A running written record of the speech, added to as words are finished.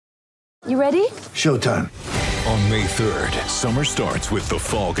You ready? Showtime. On May 3rd, summer starts with The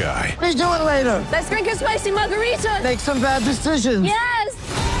Fall Guy. Let's do it later. Let's drink a spicy margarita. Make some bad decisions. Yes!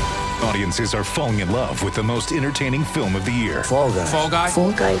 Audiences are falling in love with the most entertaining film of the year. Fall Guy. Fall Guy?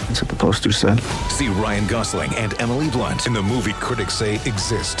 Fall guy. That's what the poster said. See Ryan Gosling and Emily Blunt in the movie critics say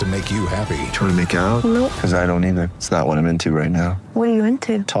exists to make you happy. Trying to make it out? Nope. Because I don't either. It's not what I'm into right now. What are you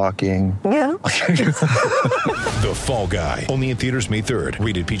into? Talking. Yeah. The Fall Guy. Only in theaters May 3rd.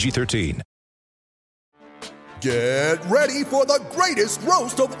 Rated PG-13. Get ready for the greatest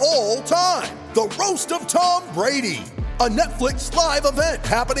roast of all time, the Roast of Tom Brady, a Netflix live event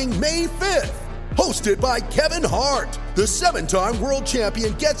happening May 5th. Hosted by Kevin Hart, the 7-time world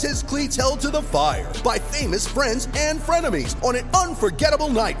champion gets his cleats held to the fire by famous friends and frenemies on an unforgettable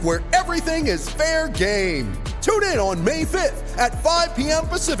night where everything is fair game. Tune in on May 5th at 5 p.m.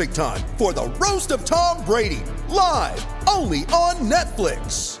 Pacific time for the Roast of Tom Brady, live only on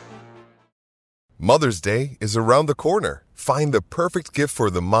Netflix. Mother's Day is around the corner. Find the perfect gift for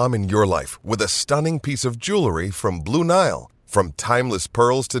the mom in your life with a stunning piece of jewelry from Blue Nile. From timeless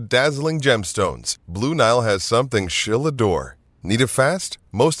pearls to dazzling gemstones, Blue Nile has something she'll adore. Need it fast?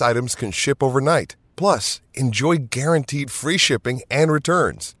 Most items can ship overnight. Plus, enjoy guaranteed free shipping and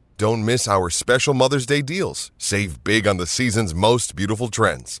returns. Don't miss our special Mother's Day deals. Save big on the season's most beautiful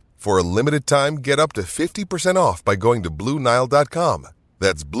trends. For a limited time, get up to 50% off by going to BlueNile.com.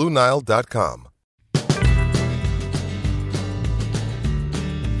 That's BlueNile.com.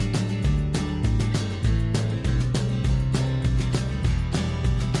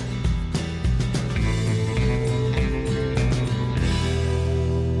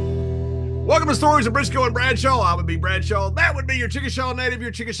 Welcome to Stories of Briscoe and Bradshaw. I would be Bradshaw. That would be your Chickasaw native,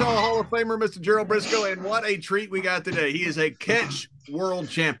 your Chickasaw Hall of Famer, Mr. Gerald Briscoe. And what a treat we got today. He is a catch world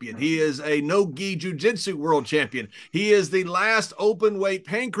champion. He is a no-gi jiu-jitsu world champion. He is the last open weight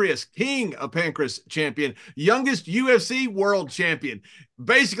pancreas, king of pancreas champion, youngest UFC world champion.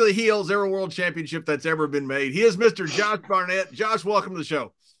 Basically, he holds every world championship that's ever been made. He is Mr. Josh Barnett. Josh, welcome to the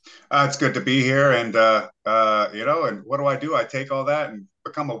show. It's good to be here. And, and what do? I take all that and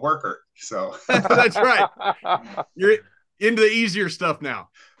become a worker. So that's right. You're into the easier stuff now.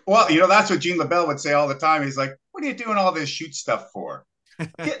 Well, that's what Gene LaBelle would say all the time. He's like, what are you doing all this shoot stuff for?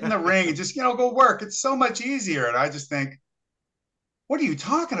 Get in the ring and just, go work. It's so much easier. And I just think, what are you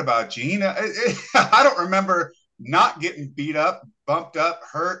talking about, Gene? I don't remember not getting beat up, bumped up,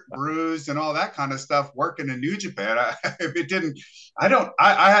 hurt, bruised, and all that kind of stuff working in New Japan. I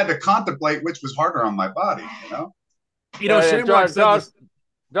had to contemplate which was harder on my body,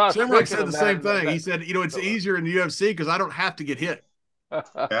 Shamrock said the same thing. He said, it's easier in the UFC because I don't have to get hit.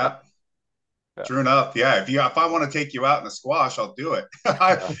 Yeah. True enough. Yeah. If I want to take you out in a squash, I'll do it.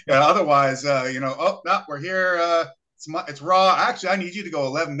 Otherwise, we're here. It's raw. Actually, I need you to go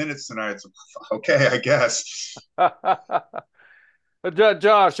 11 minutes tonight. So, okay, I guess.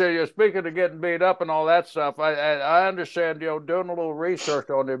 Josh, you're speaking of getting beat up and all that stuff. I understand, doing a little research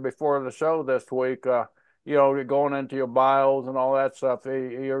on you before the show this week, you're going into your bios and all that stuff.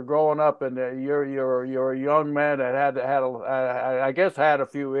 You're growing up and you're a young man that had a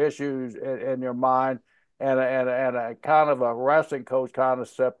few issues in your mind, and a kind of a wrestling coach kind of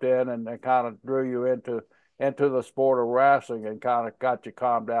stepped in and kind of drew you into the sport of wrestling and kind of got you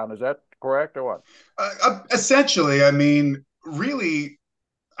calmed down. Is that correct or what? Essentially, really,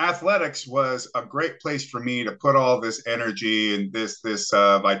 athletics was a great place for me to put all this energy and this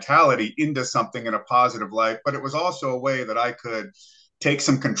vitality into something in a positive light. But it was also a way that I could take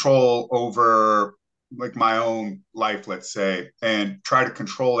some control over like my own life, let's say, and try to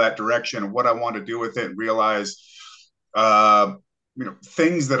control that direction and what I want to do with it, and realize,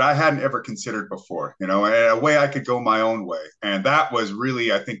 things that I hadn't ever considered before, and a way I could go my own way. And that was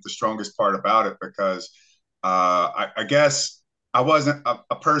really, I think, the strongest part about it, because I guess I wasn't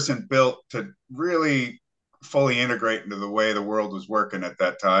a person built to really fully integrate into the way the world was working at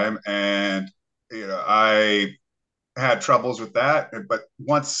that time. And, I had troubles with that. But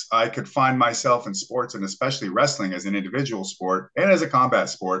once I could find myself in sports, and especially wrestling as an individual sport and as a combat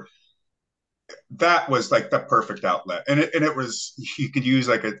sport, that was like the perfect outlet. And it was, you could use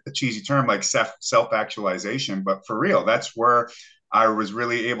like a cheesy term like self-actualization, but for real, that's where I was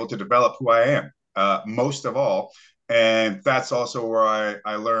really able to develop who I am, most of all. And that's also where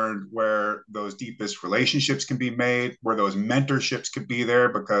I learned where those deepest relationships can be made, where those mentorships could be there,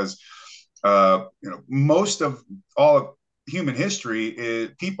 because, most of all of human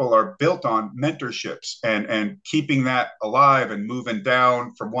history people are built on mentorships and keeping that alive and moving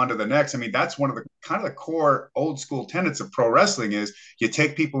down from one to the next. That's one of the kind of the core old school tenets of pro wrestling is you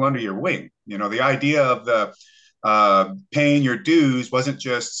take people under your wing. The idea of paying your dues wasn't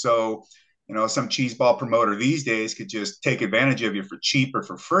just so, some cheeseball promoter these days could just take advantage of you for cheap or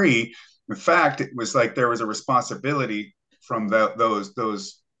for free. In fact, it was like there was a responsibility from those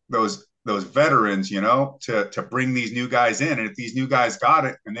veterans, to bring these new guys in. And if these new guys got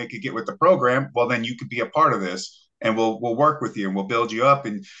it and they could get with the program, well, then you could be a part of this, and we'll work with you and we'll build you up.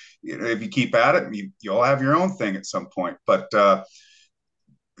 And if you keep at it, you'll have your own thing at some point. But that's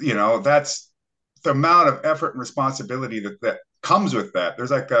the amount of effort and responsibility that comes with that.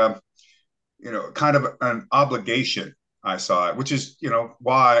 There's like kind of an obligation. I saw it, which is,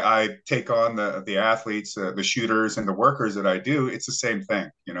 why I take on the athletes, the shooters, and the workers that I do. It's the same thing.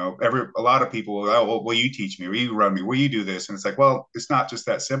 A lot of people, will you teach me? Will you run me? Will you do this? And it's like, well, it's not just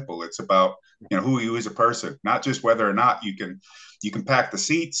that simple. It's about, who you as a person, not just whether or not you can pack the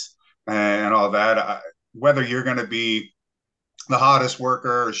seats and all that. Whether you're going to be the hottest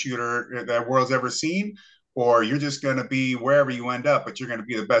worker or shooter that world's ever seen, or you're just going to be wherever you end up, but you're going to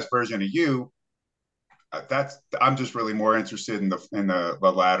be the best version of you. I'm just really more interested in the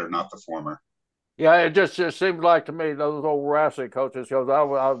latter, not the former. Yeah, it just seems like to me those old wrestling coaches,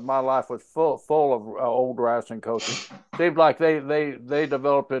 because my life was full of old wrestling coaches. Seems like they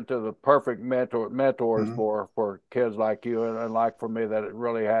developed into the perfect mentors Mm-hmm. for kids like you and like for me, that it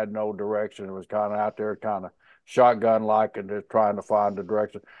really had no direction. It was kind of out there, kind of shotgun like, and just trying to find the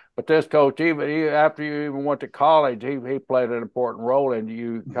direction. But this coach, even after you even went to college, he played an important role in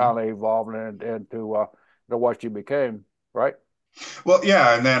you kind of evolving into what you became, right? Well,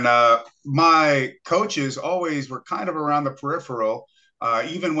 yeah, and then my coaches always were kind of around the peripheral,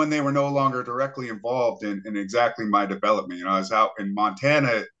 even when they were no longer directly involved in exactly my development. I was out in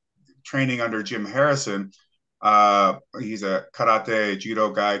Montana training under Jim Harrison. He's a karate,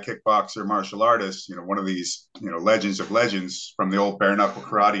 judo guy, kickboxer, martial artist. One of these legends of legends from the old bare knuckle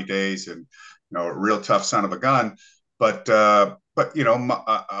karate days, and a real tough son of a gun. But a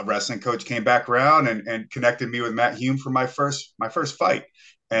wrestling coach came back around and connected me with Matt Hume for my first fight.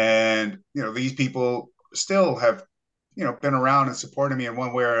 And these people still have been around and supported me in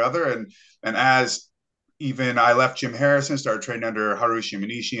one way or other. And as even I left Jim Harrison, started training under Harushi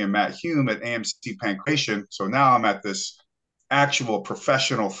Manishi and Matt Hume at AMC Pancration. So now I'm at this actual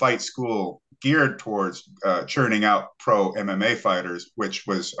professional fight school geared towards churning out pro MMA fighters, which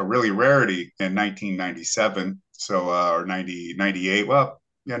was a really rarity in 1997. So, or 98, well,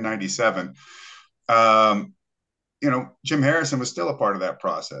 yeah, 97. Jim Harrison was still a part of that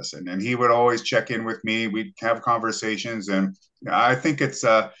process, and he would always check in with me. We'd have conversations, and I think it's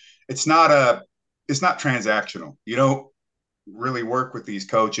not transactional. You don't really work with these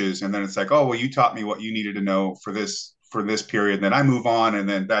coaches, and then it's like, oh, well, you taught me what you needed to know for this period. And then I move on, and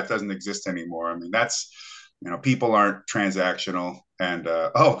then that doesn't exist anymore. I mean, that's, people aren't transactional. And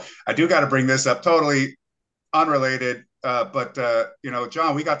I do got to bring this up, totally unrelated, but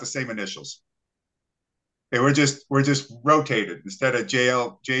John, we got the same initials. Hey, we're just rotated. Instead of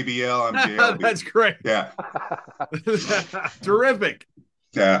JBL, I'm JLB. That's great. Yeah. Terrific.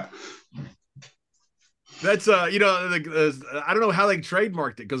 Yeah. That's I don't know how they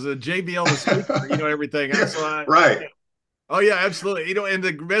trademarked it, because the JBL is speaker, everything. Right. Oh yeah, absolutely. And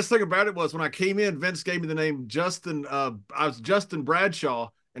the best thing about it was when I came in, Vince gave me the name Justin. I was Justin Bradshaw,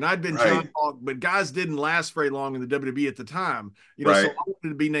 and I'd been John Hawk, but guys didn't last very long in the WWE at the time. So I wanted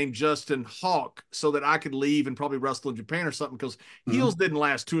to be named Justin Hawk so that I could leave and probably wrestle in Japan or something, because heels didn't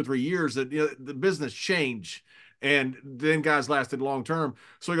last 2 or 3 years. That the business changed, and then guys lasted long term.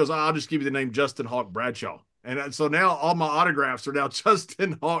 So he goes, I'll just give you the name Justin Hawk Bradshaw. And so now all my autographs are now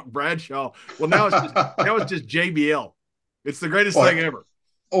Justin Hawk Bradshaw. Well, now it's just JBL. It's the greatest thing ever.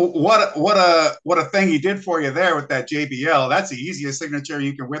 Oh, what a thing he did for you there with that JBL. That's the easiest signature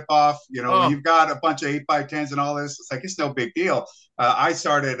you can whip off. When you've got a bunch of 8x10s and all this, it's like, it's no big deal. I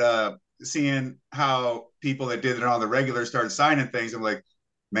started seeing how people that did it on the regular started signing things. I'm like,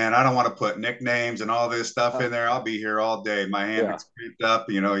 man, I don't want to put nicknames and all this stuff in there. I'll be here all day. My hand is creeped up.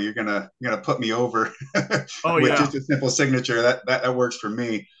 You're gonna put me over with just a simple signature. That works for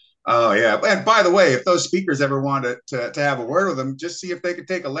me. Oh yeah, and by the way, if those speakers ever wanted to have a word with them, just see if they could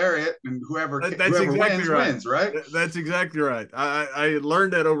take a lariat, and whoever wins, right? That's exactly right. I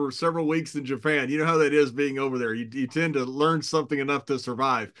learned that over several weeks in Japan. You know how that is being over there. You tend to learn something enough to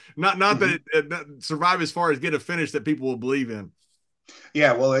survive. Not that it survive as far as get a finish that people will believe in.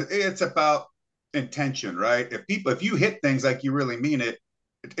 Yeah, well, it's about intention, right? If you hit things like you really mean it,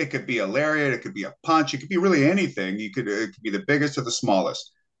 it could be a lariat, it could be a punch, it could be really anything. It could be the biggest or the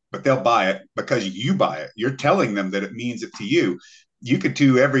smallest. But they'll buy it because you buy it. You're telling them that it means it to you. You could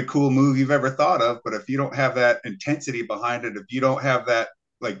do every cool move you've ever thought of, but if you don't have that intensity behind it, if you don't have that,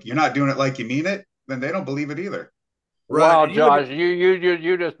 like, you're not doing it like you mean it, then they don't believe it either. Wow, Right. Josh,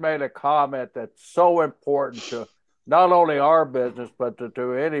 you just made a comment that's so important to not only our business, but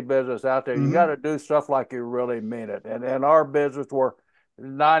to any business out there. You got to do stuff like you really mean it. And in our business, where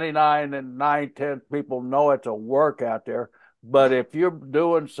 99 and 9/10 people know it's a work out there. But if you're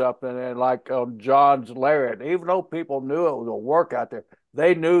doing something and like on John's Lariat, even though people knew it was a work out there,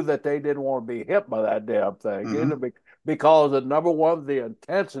 they knew that they didn't want to be hit by that damn thing. Because of number one, the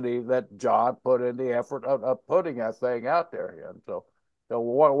intensity that John put in the effort of putting that thing out there. And so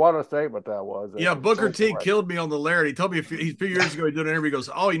what a statement that was. Yeah, It's Booker so T correct. killed me on the Lariat. He told me a few years ago he did an interview. He goes,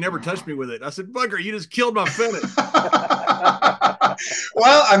 "Oh, you never touched me with it." I said, "Booker, you just killed my finish."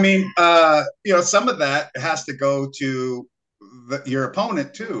 Well, I mean, some of that has to go to your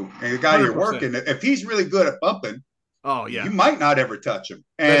opponent too, and the guy you're 100%. working. If he's really good at bumping, Oh yeah, you might not ever touch him.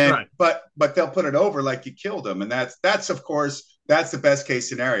 That's right. But they'll put it over like you killed him, and that's of course that's the best case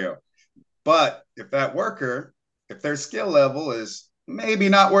scenario. But if that worker, if their skill level is maybe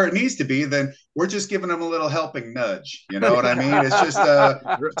not where it needs to be, then we're just giving them a little helping nudge. You know what I mean? It's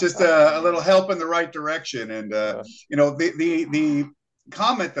just a little help in the right direction. And the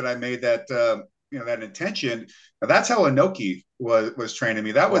comment that I made, that that intention, that's how Inoki was training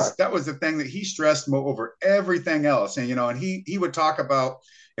me. That was the thing that he stressed over everything else. And and he would talk about,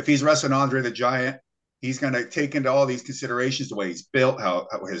 if he's wrestling Andre the Giant, he's going to take into all these considerations the way he's built, how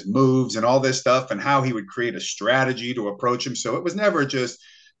his moves and all this stuff, and how he would create a strategy to approach him. So it was never just,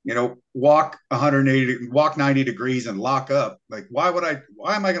 walk 90 degrees and lock up. Like, why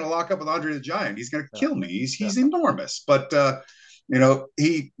am I going to lock up with Andre the Giant? He's going to kill me. He's enormous. But,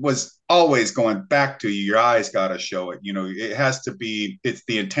 he was always going back to, your eyes got to show it. It has to be, it's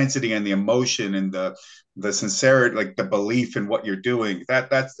the intensity and the emotion and the sincerity, like the belief in what you're doing.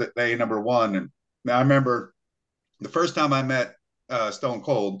 That's the number one. And I remember the first time I met Stone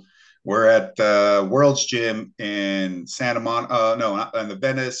Cold, we're at World's Gym in Santa Monica, not in the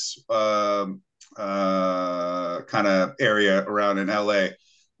Venice kind of area around in LA.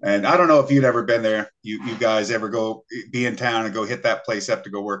 And I don't know if you'd ever been there. You guys ever go be in town and go hit that place up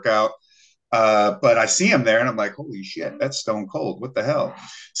to go work out? But I see him there and I'm like, holy shit, that's Stone Cold. What the hell?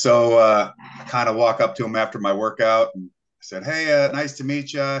 So I kind of walk up to him after my workout and I said, hey, nice to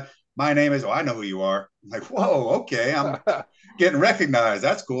meet you. My name is, I know who you are. I'm like, whoa, okay. I'm getting recognized.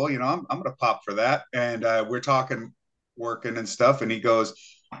 That's cool. I'm going to pop for that. And we're talking, working and stuff. And he goes,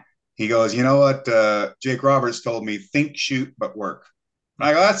 you know what? Jake Roberts told me, think, shoot, but work. And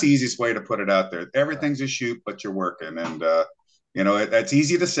I go, that's the easiest way to put it out there. Everything's a shoot, but you're working. And, that's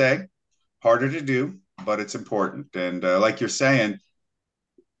easy to say, harder to do, but it's important. And like you're saying,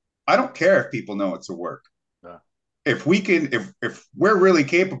 I don't care if people know it's a work. If we can, if we're really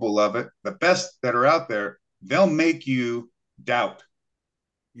capable of it, the best that are out there, they'll make you doubt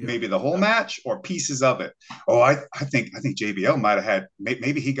maybe the whole match or pieces of it. Oh, I think JBL might have had,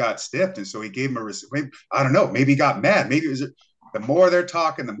 maybe he got stiffed and so he gave him I don't know, maybe he got mad. Maybe it was the more they're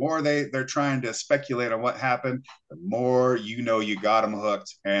talking, the more they're trying to speculate on what happened, the more you got them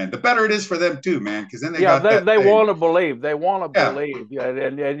hooked, and the better it is for them too, man. Because then they want to believe. They want to believe,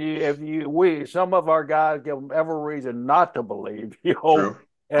 and some of our guys give them every reason not to believe, True.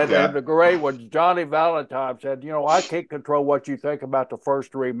 And the great was Johnny Valentine said, I can't control what you think about the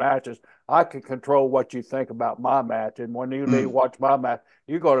first three matches. I can control what you think about my match, and when you watch my match,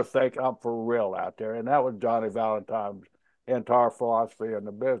 you're going to think I'm for real out there, and that was Johnny Valentine's entire philosophy in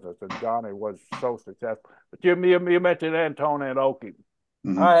the business, and Johnny was so successful. But you mentioned Antonio Inoki.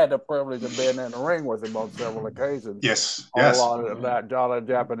 I had the privilege of being in the ring with him on several occasions. Yes. A lot of that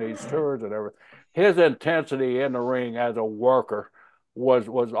Japanese tours and everything. His intensity in the ring as a worker was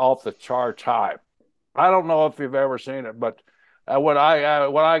off the charts high. I don't know if you've ever seen it, but when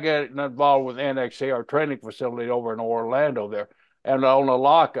I get involved with NXT, our training facility over in Orlando there, and on the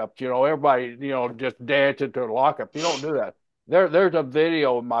lockup, everybody, just dancing to the lockup. You don't do that. There's a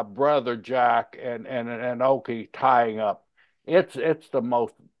video of my brother Jack and Oki tying up. It's the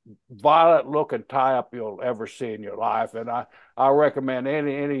most violent looking tie up you'll ever see in your life. And I recommend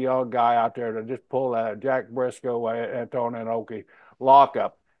any young guy out there to just pull that Jack Briscoe, Antonio Inoki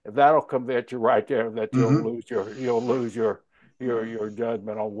lockup. That'll convince you right there that you'll lose your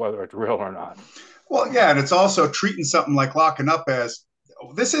judgment on whether it's real or not. Well, yeah, and it's also treating something like locking up as,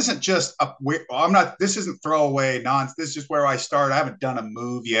 this isn't just this isn't throwaway nonsense. This is just where I start. I haven't done a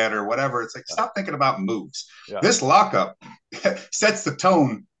move yet or whatever. It's like, stop thinking about moves. Yeah. This lockup sets the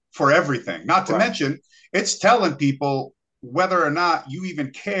tone for everything. Not to mention, it's telling people whether or not you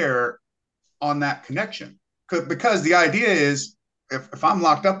even care on that connection. Because the idea is, if I'm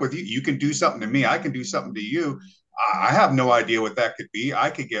locked up with you, you can do something to me. I can do something to you. I have no idea what that could be.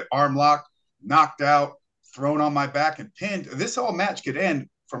 I could get arm locked. knocked out, thrown on my back, and pinned. This whole match could end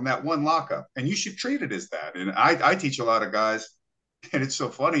from that one lockup, and you should treat it as that. And I teach a lot of guys, and it's so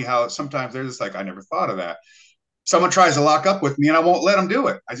funny how sometimes they're just like, I never thought of that. Someone tries to lock up with me, and I won't let them do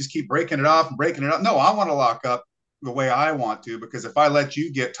it. I just keep breaking it off and breaking it up. No, I want to lock up the way I want to, because if I let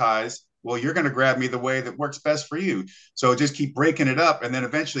you get ties, well, you're going to grab me the way that works best for you. So just keep breaking it up, and then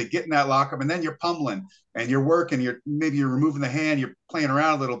eventually getting that lockup, and then you're pummeling and you're working. Maybe you're removing the hand, you're playing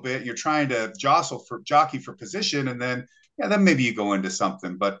around a little bit, and you're trying to jockey for position, and then then maybe you go into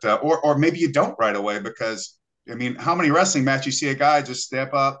something, but or maybe you don't right away, because I mean, how many wrestling matches you see a guy just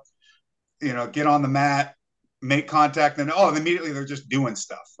step up, get on the mat, make contact, and immediately they're just doing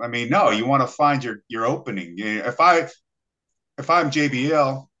stuff. I mean, no, you want to find your opening. If I'm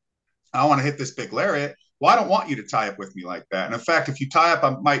JBL, I want to hit this big lariat. Well, I don't want you to tie up with me like that. And in fact, if you tie up,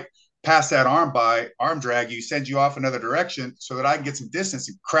 I might pass that arm drag you, send you off another direction so that I can get some distance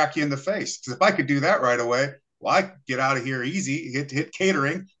and crack you in the face. Because if I could do that right away, well, I could get out of here easy, hit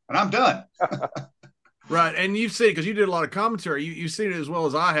catering, and I'm done. Right, and you've seen it because you did a lot of commentary. You've seen it as well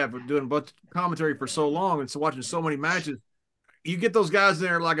as I have, doing commentary for so long and so watching so many matches. You get those guys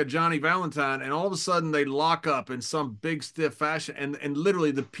there like a Johnny Valentine, and all of a sudden they lock up in some big stiff fashion, and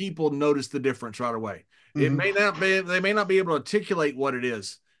literally the people notice the difference right away. Mm-hmm. They may not be able to articulate what it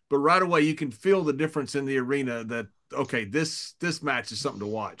is, but right away you can feel the difference in the arena. That okay, this match is something to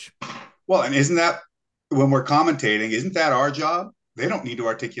watch. Well, and isn't that when we're commentating? Isn't that our job? They don't need to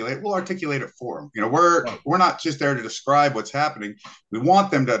articulate. We'll articulate it for them. We're not just there to describe what's happening. We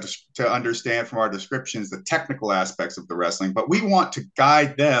want them to understand from our descriptions the technical aspects of the wrestling, but we want to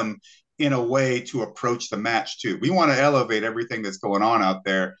guide them in a way to approach the match too. We want to elevate everything that's going on out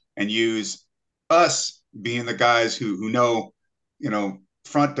there and use us being the guys who know,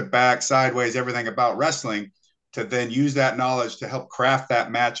 front to back, sideways, everything about wrestling, to then use that knowledge to help craft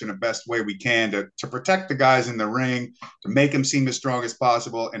that match in the best way we can to protect the guys in the ring, to make them seem as strong as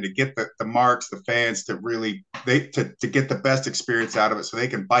possible, and to get the marks, the fans to really to get the best experience out of it so they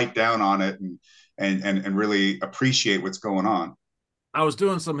can bite down on it and really appreciate what's going on. I was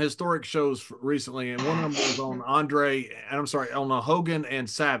doing some historic shows recently, and one of them was on Hogan and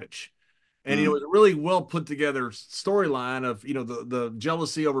Savage. And it was a really well put together storyline of the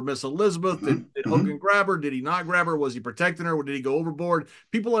jealousy over Miss Elizabeth. Did Hogan grab her? Did he not grab her? Was he protecting her? Or did he go overboard?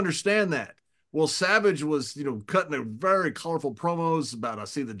 People understand that. Well, Savage was cutting a very colorful promos about I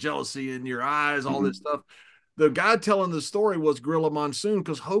see the jealousy in your eyes, all this stuff. The guy telling the story was Gorilla Monsoon,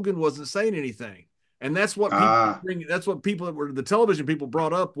 because Hogan wasn't saying anything, and that's what people that were the television people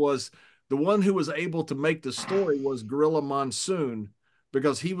brought up, was the one who was able to make the story was Gorilla Monsoon,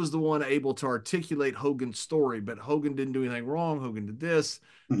 because he was the one able to articulate Hogan's story. But Hogan didn't do anything wrong. Hogan did this.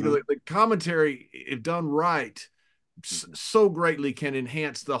 The commentary, if done right, so greatly can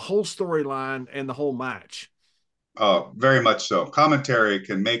enhance the whole storyline and the whole match. Oh, very much so. Commentary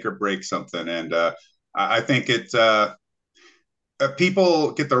can make or break something. And I think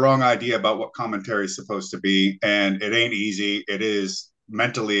people get the wrong idea about what commentary is supposed to be. And it ain't easy. It is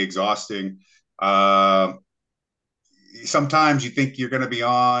mentally exhausting. Sometimes you think you're going to be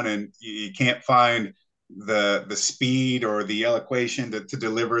on and you can't find the speed or the eloquation to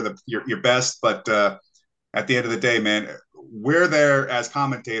deliver your best. But at the end of the day, man, we're there as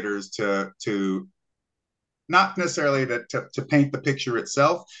commentators to not necessarily to paint the picture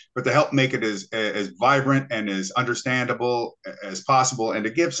itself, but to help make it as vibrant and as understandable as possible, and to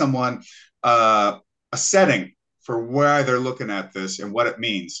give someone a setting for why they're looking at this and what it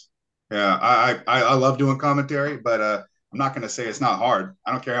means. Yeah, I love doing commentary, but I'm not going to say it's not hard.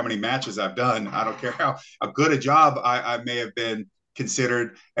 I don't care how many matches I've done. I don't care how good a job I may have been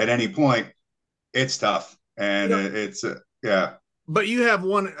considered at any point. It's tough, and it's yeah. But you have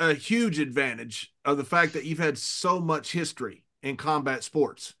a huge advantage of the fact that you've had so much history in combat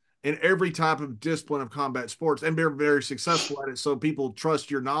sports, in every type of discipline of combat sports, and they're very successful at it. So people trust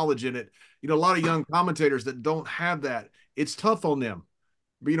your knowledge in it. A lot of young commentators that don't have that, it's tough on them.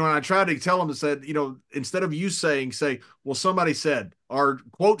 But, and I tried to tell them, said, instead of you say, well, somebody said, or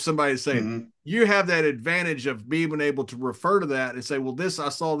quote somebody saying, you have that advantage of being able to refer to that and say, well, I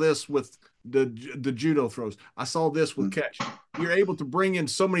saw this with the judo throws. I saw this with catch. You're able to bring in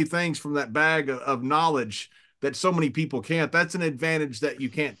so many things from that bag of knowledge that so many people can't. That's an advantage that you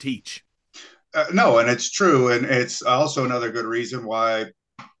can't teach. No, and it's true. And it's also another good reason why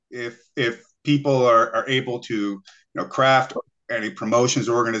if people are able to, craft any promotions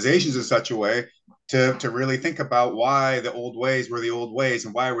or organizations in such a way to really think about why the old ways were the old ways,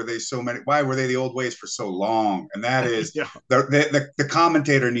 and why were they the old ways for so long. And that is Yeah. the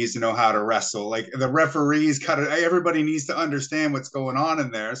commentator needs to know how to wrestle. Like the referees everybody needs to understand what's going on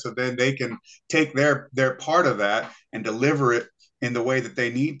in there, so then they can take their part of that and deliver it in the way that they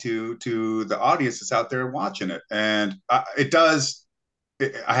need to the audience that's out there watching it. And I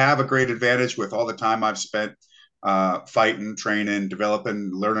have a great advantage with all the time I've spent fighting, training,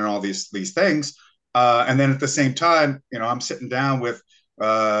 developing, learning all these things. And then at the same time, I'm sitting down with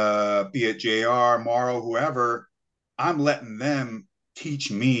be it JR, Morrow, whoever. I'm letting them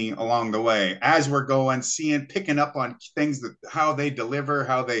teach me along the way as we're going, picking up on things, that how they deliver,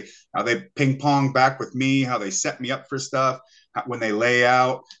 how they ping pong back with me, how they set me up for stuff when they lay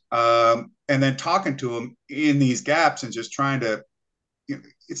out, and then talking to them in these gaps and just trying to.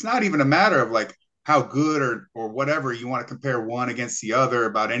 It's not even a matter of like how good or whatever you want to compare one against the other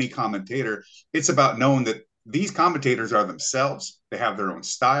about any commentator. It's about knowing that these commentators are themselves. They have their own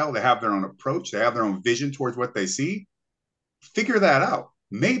style. They have their own approach. They have their own vision towards what they see. Figure that out.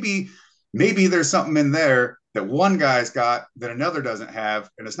 Maybe there's something in there that one guy's got that another doesn't have,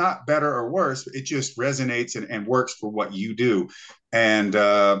 and it's not better or worse. It just resonates and works for what you do. And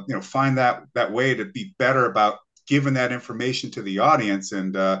find that way to be better about giving that information to the audience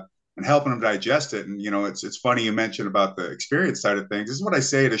and helping them digest it. And it's funny you mentioned about the experience side of things. This is what I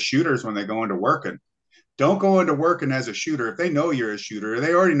say to shooters when they go into working. Don't go into working as a shooter if they know you're a shooter.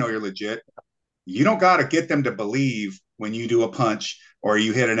 They already know you're legit. You don't got to get them to believe when you do a punch or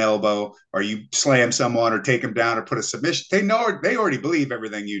you hit an elbow or you slam someone or take them down or put a submission. They already believe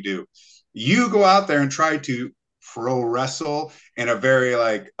everything you do. You go out there and try to pro wrestle in a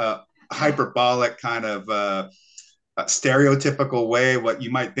very hyperbolic kind of stereotypical way, what you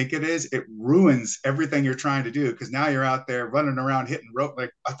might think it is. It ruins everything you're trying to do, because now you're out there running around hitting rope.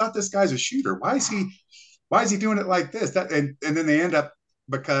 Like, I thought this guy's a shooter. Why is he doing it like this? And then they end up,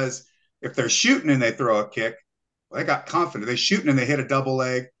 because if they're shooting and they throw a kick, they got confident. They're shooting and they hit a double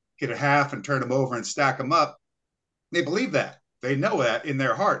leg, hit a half and turn them over and stack them up. They believe that. They know that in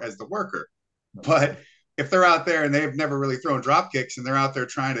their heart as the worker. But if they're out there and they've never really thrown drop kicks and they're out there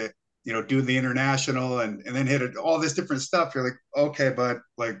trying to, do the international and then hit it, all this different stuff, you're like, okay, but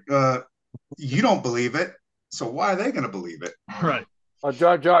you don't believe it. So why are they going to believe it? Right.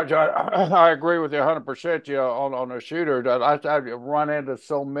 Judge, I agree with you 100%. On the shooters, I've run into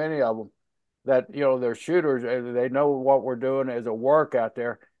so many of them that they're shooters and they know what we're doing is a work out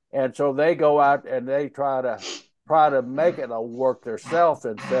there, and so they go out and they try to make it a work themselves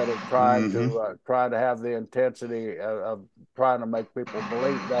instead of trying to have the intensity of trying to make people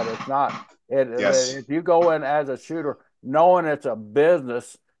believe that it's not. Yes. If you go in as a shooter knowing it's a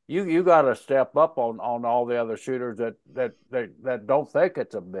business, you got to step up on all the other shooters that don't think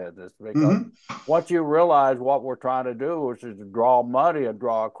it's a business, because once you realize what we're trying to do, which is to draw money and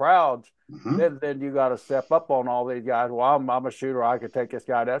draw crowds, then you got to step up on all these guys. Well, I'm a shooter. I could take this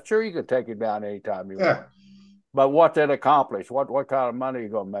guy down. Sure, you can take him down anytime you want. But what's it accomplish? What kind of money are you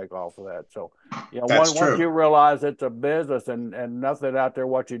going to make off of that? So, once you realize it's a business and nothing out there,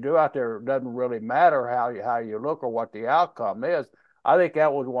 what you do out there doesn't really matter how you look or what the outcome is. I think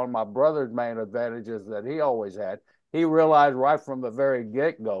that was one of my brother's main advantages that he always had. He realized right from the very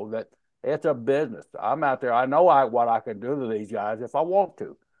get-go that it's a business. I'm out there. I know what I can do to these guys if I want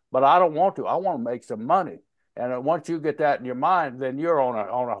to, but I don't want to. I want to make some money. And once you get that in your mind, then you're on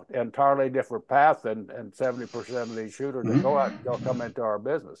an entirely different path than 70% of these shooters that go out and they'll come into our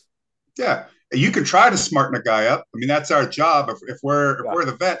business. Yeah, you can try to smarten a guy up. I mean, that's our job. If we're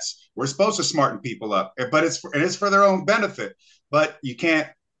the vets, we're supposed to smarten people up, but it's for their own benefit. But you can't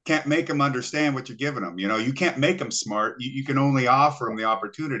make them understand what you're giving them. You can't make them smart. You can only offer them the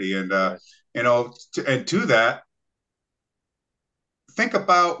opportunity. And to that, think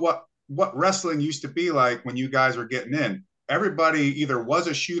about what wrestling used to be like when you guys were getting in. Everybody either was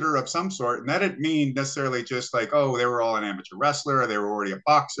a shooter of some sort, and that didn't mean necessarily just like, oh, they were all an amateur wrestler, or they were already a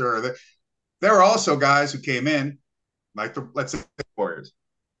boxer. There were also guys who came in, like let's say the Warriors.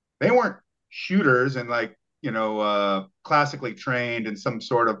 They weren't shooters and classically trained in some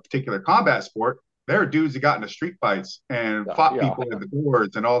sort of particular combat sport. They were dudes that got into street fights and fought people in the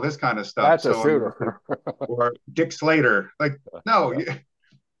doors and all this kind of stuff. That's a shooter. Or Dick Slater.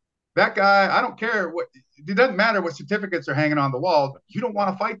 That guy, I don't care it doesn't matter what certificates are hanging on the wall. You don't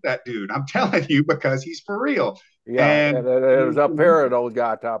want to fight that dude. I'm telling you, because he's for real. Yeah, and it was up here, those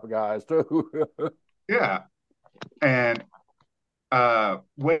type of guys too. Yeah. And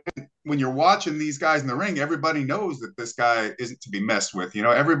when you're watching these guys in the ring, everybody knows that this guy isn't to be messed with.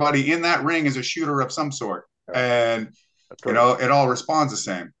 Everybody in that ring is a shooter of some sort. And, it all responds the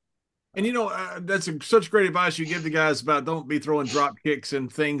same. And that's such great advice you give the guys about don't be throwing drop kicks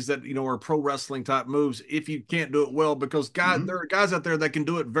and things that are pro wrestling type moves if you can't do it well, because there are guys out there that can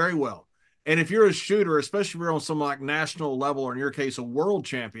do it very well. And if you're a shooter, especially if you're on some like national level, or in your case a world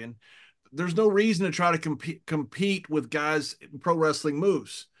champion, there's no reason to try to compete with guys in pro wrestling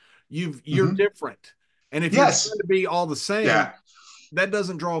moves. You're different, and if you're trying to be all the same, that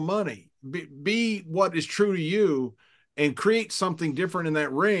doesn't draw money. Be what is true to you and create something different in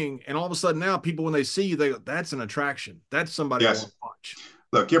that ring. And all of a sudden now people, when they see you, they go, that's an attraction. That's somebody I want to watch.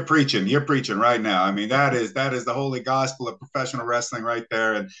 Look, you're preaching right now. I mean, that is the holy gospel of professional wrestling right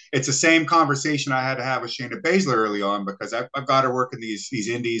there. And it's the same conversation I had to have with Shayna Baszler early on, because I've got her working these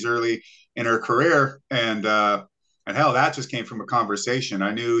indies early in her career. And hell, that just came from a conversation.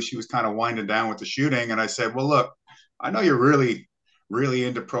 I knew she was kind of winding down with the shooting. And I said, well, look, I know you're really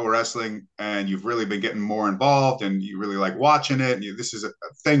into pro wrestling and you've really been getting more involved and you really like watching it. And this is a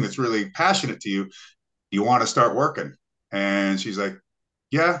thing that's really passionate to you. You want to start working? And she's like,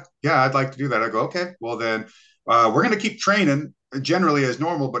 yeah, I'd like to do that. I go, okay, well then we're going to keep training generally as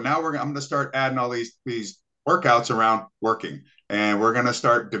normal, but now I'm going to start adding all these workouts around working. And we're going to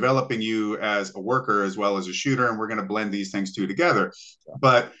start developing you as a worker as well as a shooter. And we're going to blend these things two together.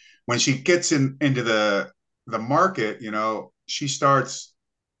 But when she gets into the market, she starts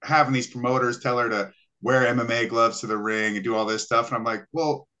having these promoters tell her to wear MMA gloves to the ring and do all this stuff. And I'm like,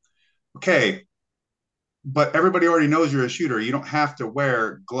 well, okay, but everybody already knows you're a shooter. You don't have to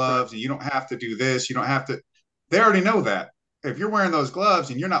wear gloves and you don't have to do this. You don't have to. They already know that. If you're wearing those gloves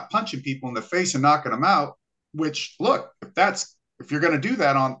and you're not punching people in the face and knocking them out, which, look, if you're going to do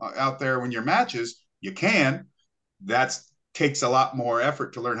that out there when your matches, you can. That takes a lot more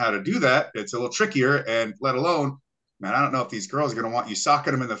effort to learn how to do that. It's a little trickier, and let alone, man, I don't know if these girls are going to want you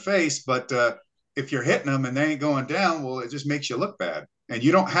socking them in the face, but if you're hitting them and they ain't going down, well, it just makes you look bad. And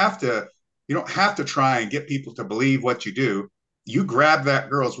you don't have to try and get people to believe what you do. You grab that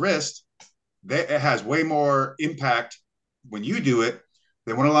girl's wrist, it has way more impact when you do it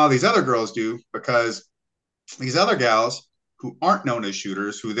than what a lot of these other girls do, because these other gals who aren't known as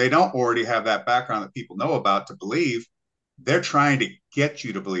shooters, who they don't already have that background that people know about to believe, they're trying to get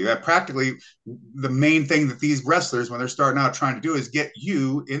you to believe that. Practically the main thing that these wrestlers, when they're starting out, trying to do is get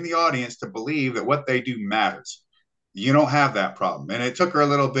you in the audience to believe that what they do matters. You don't have that problem. And it took her a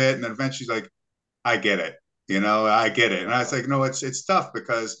little bit, and then eventually she's like, I get it. I get it. And I was like, no, it's tough,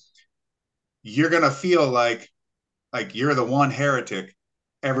 because you're going to feel like you're the one heretic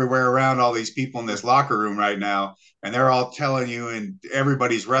everywhere around all these people in this locker room right now. And they're all telling you, and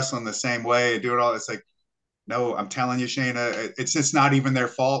everybody's wrestling the same way and doing all. It's like, no, I'm telling you, Shayna, it's just not even their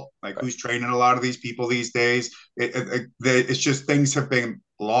fault. Like, who's training a lot of these people these days? It's just things have been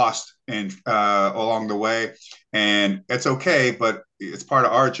lost and along the way, and it's okay. But it's part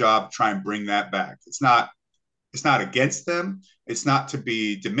of our job to try and bring that back. It's not against them. It's not to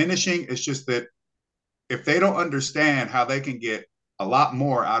be diminishing. It's just that if they don't understand how they can get a lot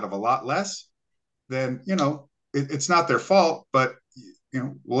more out of a lot less, then it's not their fault. But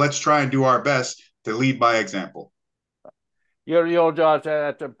let's try and do our best to lead by example. Josh,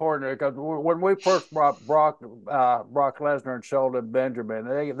 that's important, because when we first brought Brock Lesnar and Shelton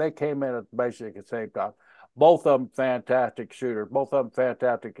Benjamin, they came in at basically the same time. Both of them fantastic shooters, both of them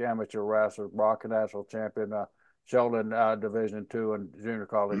fantastic amateur wrestlers. Brock a national champion, Shelton Division II and Junior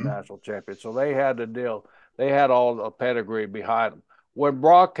College national champion. So they had the deal. They had all the pedigree behind them. When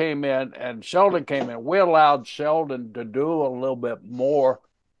Brock came in and Shelton came in, we allowed Shelton to do a little bit more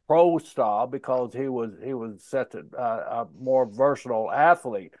pro style, because he was such a more versatile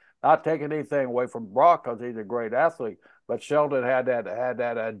athlete. Not taking anything away from Brock, because he's a great athlete, but Shelton had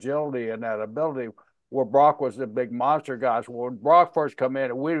that agility and that ability, where Brock was the big monster guys. When Brock first come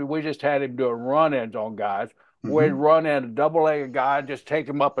in, we just had him doing run-ins on guys. We'd run in a double-legged guy, just take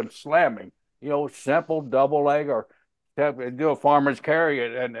him up and slam him. Simple double leg, or do a farmer's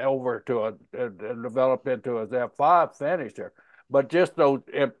carry and over to and develop into a F5 finish there. But just those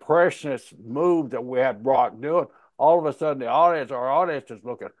impressionist moves that we had Brock doing, all of a sudden our audience is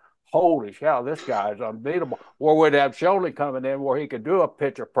looking, holy cow, this guy is unbeatable. Or we'd have Shelton coming in where he could do a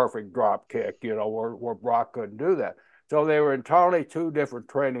picture perfect drop kick, where Brock couldn't do that. So they were entirely two different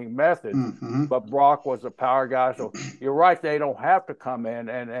training methods. But Brock was a power guy. So you're right, they don't have to come in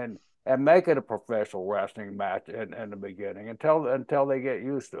and make it a professional wrestling match in the beginning until they get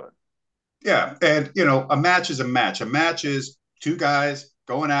used to it. Yeah, and a match is a match. A match is two guys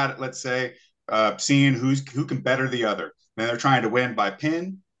going at it, let's say, seeing who can better the other. And they're trying to win by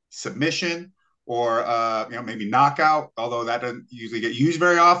pin, submission, or maybe knockout, although that doesn't usually get used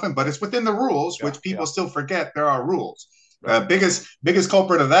very often, but it's within the rules, which people still forget there are rules. Biggest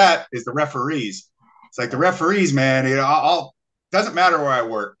culprit of that is the referees. It's like the referees, man. Doesn't matter where I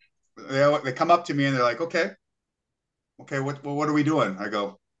work. They come up to me and they're like, okay, what are we doing? I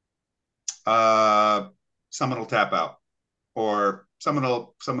go, someone will tap out, or someone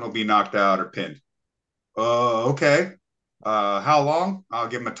will be knocked out or pinned. Okay. How long? I'll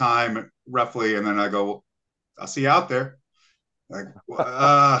give them a time roughly, and then I go, well, I'll see you out there. Like,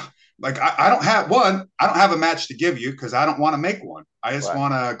 I don't have a match to give you because I don't want to make one. I just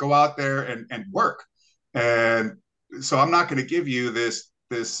want to go out there and work. And so I'm not going to give you this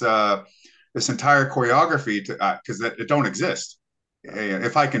entire choreography because it don't exist.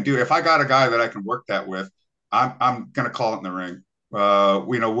 If I got a guy that I can work that with, I'm going to call it in the ring.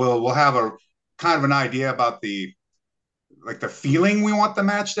 We'll have a kind of an idea about the feeling we want the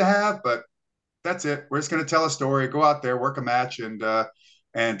match to have, but that's it. We're just going to tell a story, go out there, work a match,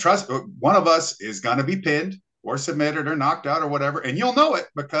 and trust one of us is going to be pinned or submitted or knocked out or whatever. And you'll know it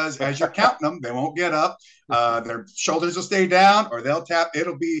because as you're counting them, they won't get up. Their shoulders will stay down or they'll tap.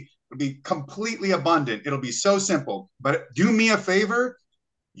 It'll be completely abundant. It'll be so simple. But do me a favor.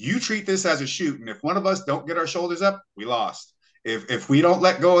 You treat this as a shoot. And if one of us don't get our shoulders up, we lost. If we don't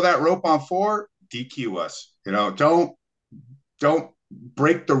let go of that rope on 4, DQ us. Don't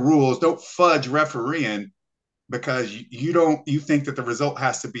break the rules. Don't fudge refereeing because you think that the result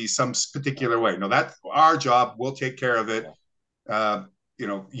has to be some particular way. No, that's our job. We'll take care of it.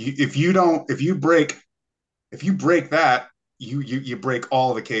 If you break that, you break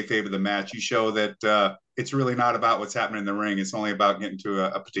all the kayfabe of the match. You show that it's really not about what's happening in the ring. It's only about getting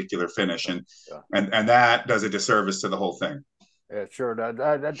to a particular finish, and that does a disservice to the whole thing. Yeah, sure.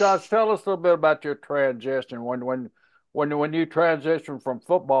 Josh, tell us a little bit about your transition when you transitioned from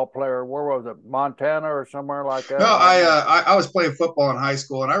football player. Where was it? Montana or somewhere like that? No, I was playing football in high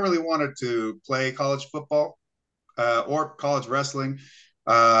school, and I really wanted to play college football or college wrestling.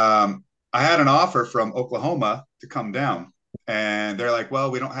 I had an offer from Oklahoma to come down, and they're like,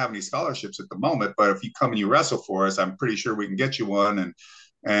 "Well, we don't have any scholarships at the moment, but if you come and you wrestle for us, I'm pretty sure we can get you one."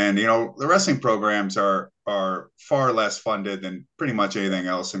 And the wrestling programs are far less funded than pretty much anything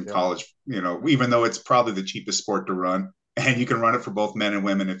else in college, even though it's probably the cheapest sport to run, and you can run it for both men and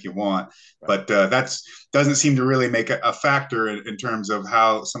women if you want. But that's doesn't seem to really make a factor in terms of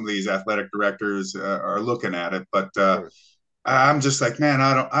how some of these athletic directors are looking at it. But I'm just like, man,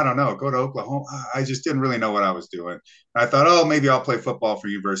 I don't know. Go to Oklahoma. I just didn't really know what I was doing. And I thought, oh, maybe I'll play football for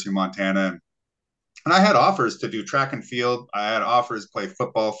University of Montana. And I had offers to do track and field. I had offers to play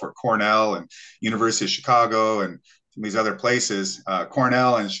football for Cornell and University of Chicago and some of these other places.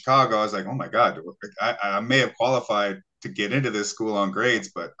 Cornell and Chicago, I was like, oh my God, I may have qualified to get into this school on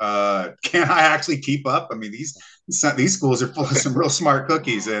grades, but can I actually keep up? I mean, these schools are full of some real smart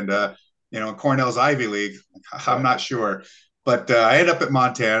cookies, and Cornell's Ivy League, I'm not sure. But I ended up at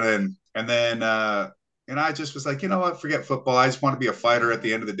Montana, and then I just was like, you know what, forget football. I just want to be a fighter at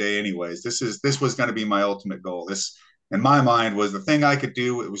the end of the day anyways. This was going to be my ultimate goal. This, in my mind, was the thing I could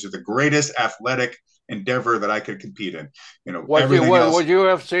do. It was the greatest athletic endeavor that I could compete in. Was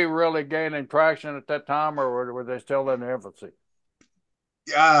UFC really gaining traction at that time, or were they still in their infancy?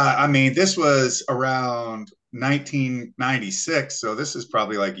 I mean, this was around 1996, so this is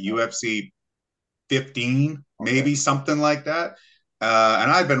probably like UFC 15, maybe something like that.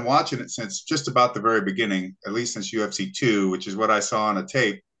 And I've been watching it since just about the very beginning, at least since UFC 2, which is what I saw on a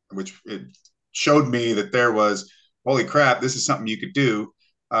tape, which it showed me that there was, holy crap, this is something you could do,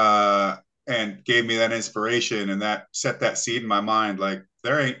 and gave me that inspiration, and that set that seed in my mind. Like,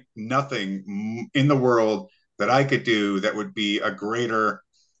 there ain't nothing in the world that I could do that would be a greater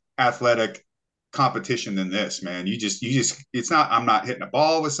athletic competition than this, man. I'm not hitting a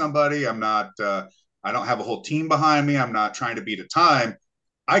ball with somebody. I don't have a whole team behind me. I'm not trying to beat a time.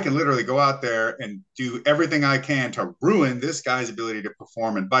 I can literally go out there and do everything I can to ruin this guy's ability to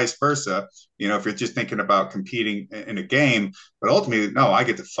perform, and vice versa. If you're just thinking about competing in a game, but ultimately, no, I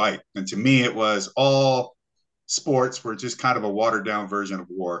get to fight. And to me, it was all sports were just kind of a watered down version of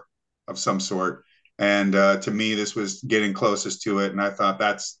war of some sort. And to me, this was getting closest to it. And I thought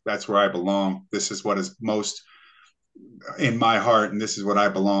that's where I belong. This is what is most in my heart, and this is what I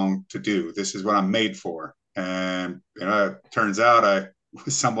belong to do. This is what I'm made for. And it turns out I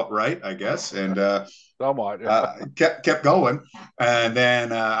was somewhat right, I guess, and kept going. And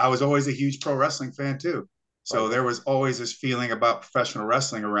then I was always a huge pro wrestling fan too, so there was always this feeling about professional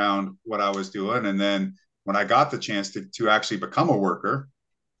wrestling around what I was doing. And then when I got the chance to actually become a worker,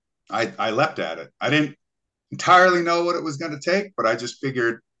 I leapt at it. I didn't entirely know what it was going to take, but I just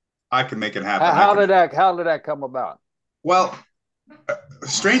figured I could make it happen. How did that come about? Well,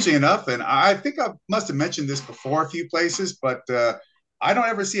 Strangely enough, and I think I must have mentioned this before a few places, but I don't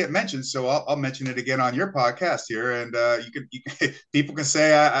ever see it mentioned. So I'll mention it again on your podcast here, and people can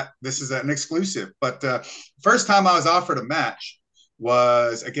say this is an exclusive. But first time I was offered a match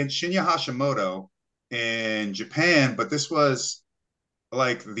was against Shinya Hashimoto in Japan, but this was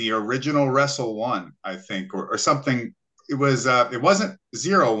like the original Wrestle One, I think, or something. It wasn't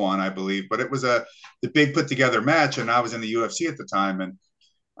 0-1, I believe, but it was the big put together match, and I was in the UFC at the time,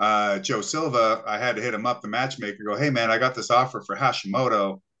 and Joe Silva, I had to hit him up, the matchmaker, go, hey man, I got this offer for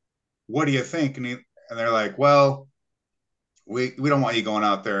Hashimoto. What do you think? And they're like, well, we don't want you going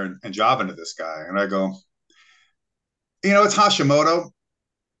out there and jobbing to this guy. And I go, it's Hashimoto.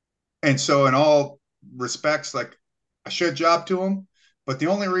 And so in all respects, like I should job to him. But the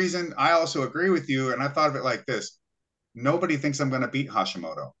only reason I also agree with you, and I thought of it like this, nobody thinks I'm going to beat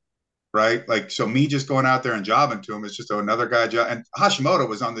Hashimoto, right? Like, so me just going out there and jobbing to him is just another guy. And Hashimoto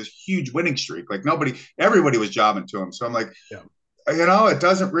was on this huge winning streak. Like everybody was jobbing to him. So I'm like, it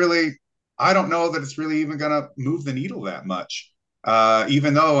doesn't really, I don't know that it's really even going to move the needle that much.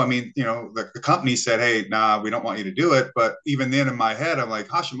 Even though, I mean, the company said, hey, nah, we don't want you to do it. But even then in my head, I'm like,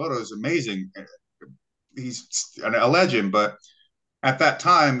 Hashimoto is amazing. He's a legend. But at that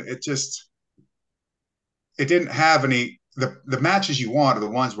time, it didn't have any, the matches you want are the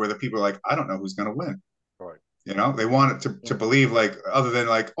ones where the people are like, I don't know who's going to win. Right. They want it to believe, like, other than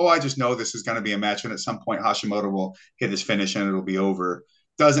like, oh, I just know this is going to be a match. And at some point Hashimoto will hit his finish and it'll be over.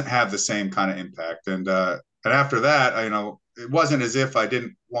 Doesn't have the same kind of impact. And after that, it wasn't as if I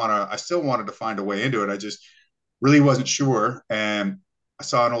still wanted to find a way into it. I just really wasn't sure. And I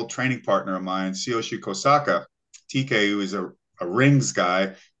saw an old training partner of mine, Tsuyoshi Kosaka, TK, who is a rings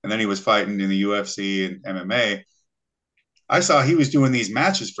guy. And then he was fighting in the UFC and MMA. I saw he was doing these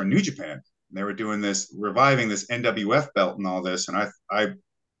matches for New Japan. And they were doing this, reviving this NWF belt and all this. And I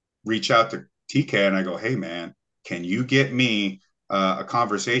reach out to TK and I go, hey man, can you get me a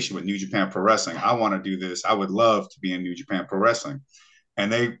conversation with New Japan Pro Wrestling? I want to do this. I would love to be in New Japan Pro Wrestling.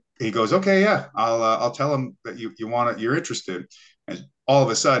 And he goes, okay, yeah, I'll tell him that you want it, you're interested. And all of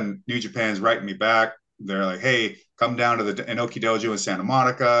a sudden, New Japan's writing me back. They're like, hey, come down to the Inoki Dojo in Santa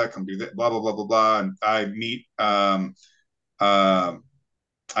Monica, come do that, blah, blah, blah, blah, blah. And I meet Yuji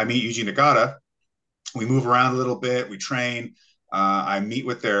Nagata. We move around a little bit. We train. I meet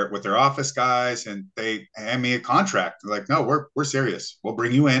with their office guys, and they hand me a contract. They're like, no, we're serious. We'll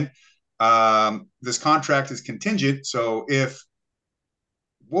bring you in. This contract is contingent. So if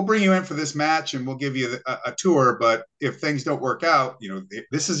we'll bring you in for this match and we'll give you a tour, but if things don't work out,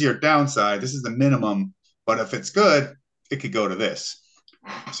 this is your downside. This is the minimum. But if it's good, it could go to this.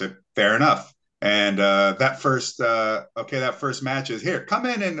 I said, fair enough. And that first match is here. Come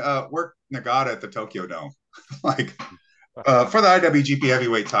in and work Nagata at the Tokyo Dome, like for the IWGP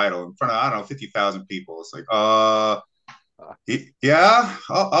Heavyweight title in front of, I don't know, 50,000 people. It's like, yeah,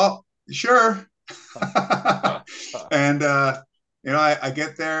 I'll sure. And I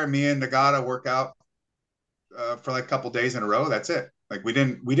get there. Me and Nagata work out for like a couple days in a row. That's it. Like we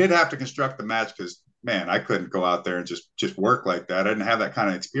did have to construct the match because, man, I couldn't go out there and just work like that. I didn't have that kind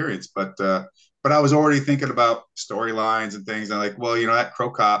of experience, but I was already thinking about storylines and things. And like, well, that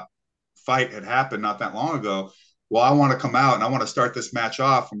Crow Cop fight had happened not that long ago. Well, I want to come out and I want to start this match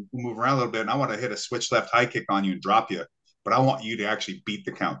off and move around a little bit. And I want to hit a switch left high kick on you and drop you. But I want you to actually beat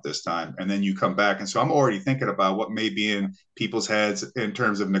the count this time. And then you come back. And so I'm already thinking about what may be in people's heads in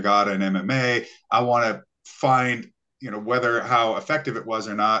terms of Nagata and MMA. I want to find, whether how effective it was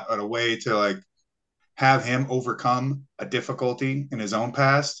or not, or a way to like have him overcome a difficulty in his own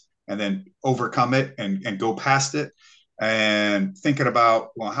past and then overcome it and go past it. And thinking about,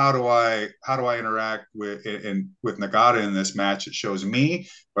 well, how do I interact with Nagata in this match? It shows me,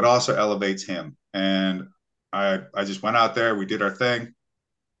 but also elevates him. And I just went out there, we did our thing.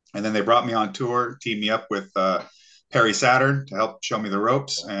 And then they brought me on tour, teamed me up with Perry Saturn to help show me the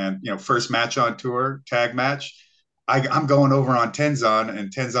ropes. And, first match on tour, tag match. I'm going over on Tenzan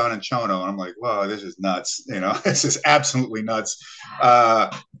and Chono. And I'm like, whoa, this is nuts. This is absolutely nuts.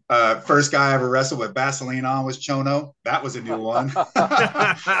 First guy I ever wrestled with Vaseline on was Chono. That was a new one.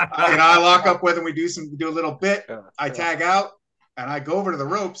 I lock up with him. We do a little bit. I tag out and I go over to the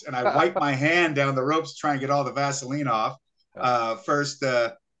ropes and I wipe my hand down the ropes to try and get all the Vaseline off.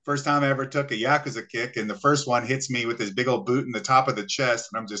 First time I ever took a Yakuza kick, and the first one hits me with this big old boot in the top of the chest,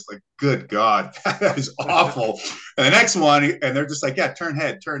 and I'm just like, good God, that is awful. And the next one, and they're just like, yeah, turn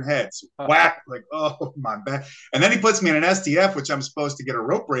head. So whack, like, oh, my back. And then he puts me in an STF, which I'm supposed to get a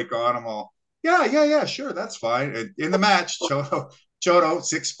rope break on. I'm all, yeah, sure, that's fine. And in the match, Chono Choto,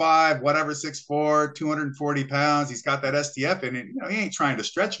 6'5", whatever, 6'4", 240 pounds. He's got that STF in it. He ain't trying to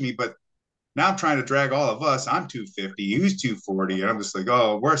stretch me, but now I'm trying to drag all of us. I'm 250, he's 240. And I'm just like,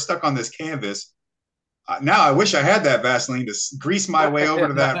 oh, we're stuck on this canvas. Now I wish I had that Vaseline to grease my way over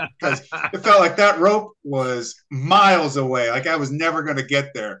to that, because it felt like that rope was miles away. Like I was never going to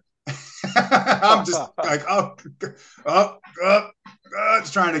get there. I'm just like,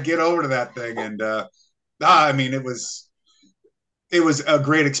 just trying to get over to that thing. And I mean, it was a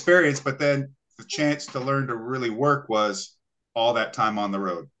great experience, but then the chance to learn to really work was all that time on the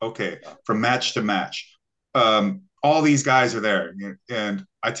road. Okay, from match to match. All these guys are there. And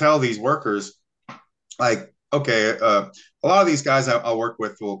I tell these workers, like, okay, a lot of these guys I'll work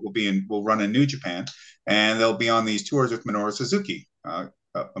with will run in New Japan, and they'll be on these tours with Minoru Suzuki,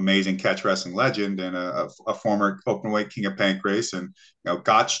 amazing catch wrestling legend and a former openweight king of pancrase, and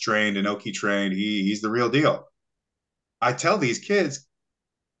Gotch trained, Inoki trained. He's the real deal. I tell these kids,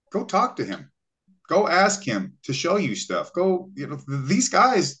 go talk to him, go ask him to show you stuff. These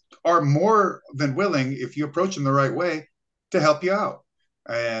guys are more than willing, if you approach them the right way, to help you out.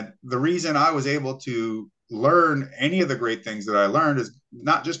 And the reason I was able to learn any of the great things that I learned is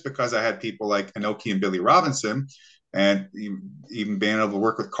not just because I had people like Inoki and Billy Robinson, and even being able to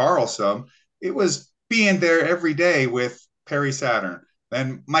work with Carl some. It was being there every day with Perry Saturn.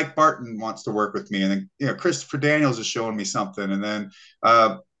 Then Mike Barton wants to work with me, and then Christopher Daniels is showing me something, and then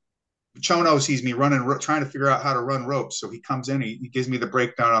Chono sees me trying to figure out how to run ropes. So he comes in, he gives me the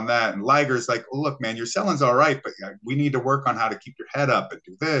breakdown on that. And Liger's like, oh, look, man, your selling's all right, but we need to work on how to keep your head up and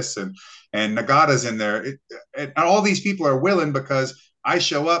do this. And Nagata's in there. And all these people are willing, because I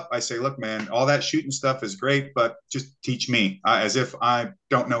show up, I say, look, man, all that shooting stuff is great, but just teach me, as if I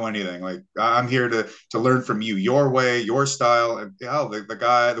don't know anything. Like, I'm here to learn from you, your way, your style. And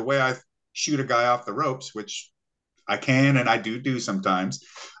the way I shoot a guy off the ropes, which I can and I do sometimes.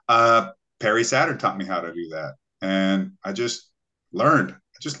 Perry Saturn taught me how to do that. And I just learned.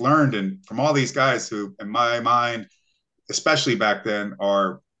 And from all these guys who, in my mind, especially back then,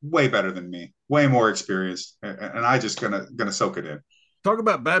 are way better than me, way more experienced. And I just gonna soak it in. Talk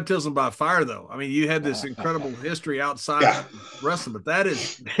about baptism by fire, though. I mean, you had this incredible history outside of wrestling, but that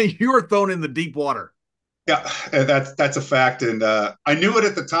is, you were thrown in the deep water. Yeah, that's a fact. And I knew it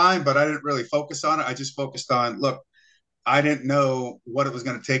at the time, but I didn't really focus on it. I just focused on, look, I didn't know what it was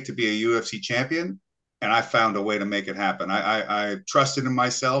going to take to be a UFC champion, and I found a way to make it happen. I trusted in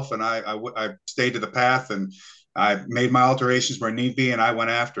myself, and I stayed to the path, and I made my alterations where need be, and I went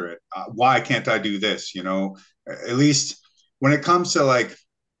after it. Why can't I do this? At least when it comes to like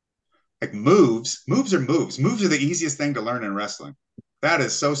moves are moves. Moves are the easiest thing to learn in wrestling. That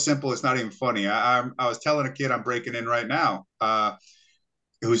is so simple. It's not even funny. I was telling a kid I'm breaking in right now,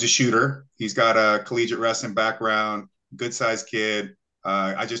 who's a shooter. He's got a collegiate wrestling background. Good sized kid.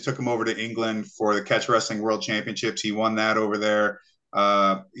 I just took him over to England for the Catch Wrestling World Championships. He won that over there.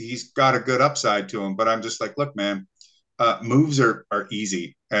 He's got a good upside to him, but I'm just like, look, man, moves are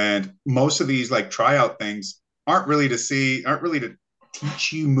easy. And most of these like tryout things aren't really to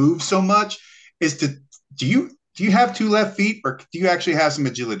teach you moves so much. Do you have two left feet, or do you actually have some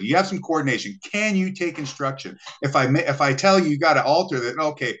agility? Do you have some coordination? Can you take instruction? If I tell you got to alter that,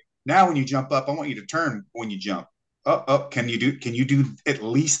 okay, now when you jump up, I want you to turn when you jump. Can you do at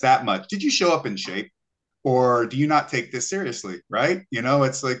least that much? Did you show up in shape, or do you not take this seriously? Right?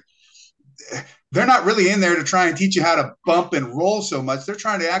 It's like they're not really in there to try and teach you how to bump and roll so much. They're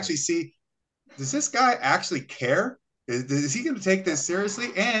trying to actually see, does this guy actually care? Is he going to take this seriously?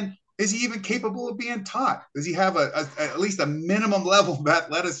 And is he even capable of being taught? Does he have at least a minimum level of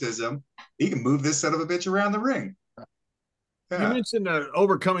athleticism? He can move this son of a bitch around the ring. Yeah. You mentioned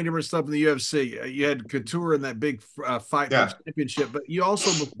overcoming different stuff in the UFC. You had Couture in that big fight for the championship, but you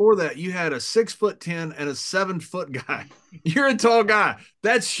also, before that, you had a 6'10" and a 7-foot guy. You're a tall guy.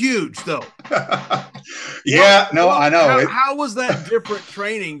 That's huge, though. I know. How was that different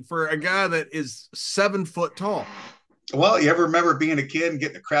training for a guy that is 7 foot tall? Well, you ever remember being a kid and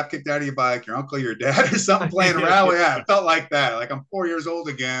getting the crap kicked out of you by your uncle, your dad, or something playing around? Yeah, it felt like that. Like I'm 4 years old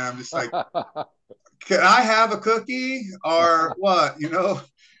again. I'm just like, can I have a cookie or what? You got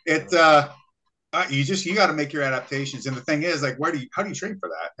to make your adaptations. And the thing is, like, how do you train for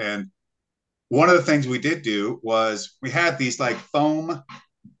that? And one of the things we did do was we had these like foam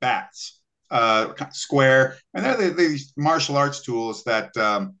bats, square, and they're these martial arts tools that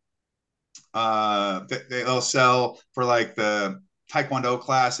they'll sell for like the Taekwondo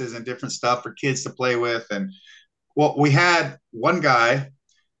classes and different stuff for kids to play with. And we had one guy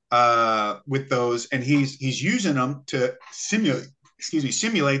with those, and he's using them to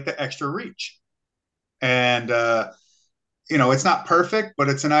simulate the extra reach. And it's not perfect, but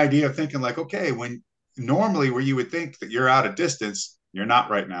it's an idea of thinking like, okay, when normally where you would think that you're out of distance, you're not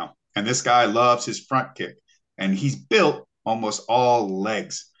right now. And this guy loves his front kick, and he's built almost all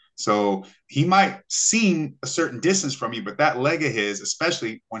legs. So he might seem a certain distance from you, but that leg of his,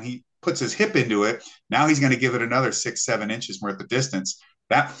 especially when he puts his hip into it, now he's going to give it another 6-7 inches worth of distance.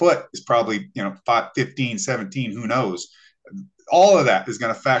 That foot is probably, 15, 17, who knows? All of that is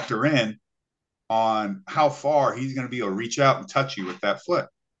going to factor in on how far he's going to be able to reach out and touch you with that foot.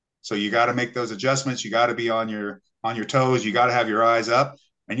 So you got to make those adjustments. You got to be on your toes. You got to have your eyes up,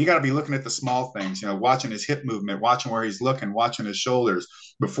 and you got to be looking at the small things, watching his hip movement, watching where he's looking, watching his shoulders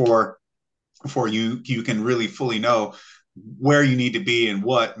before you can really fully know where you need to be and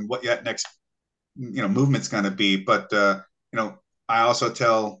what that next, movement's going to be. But, I also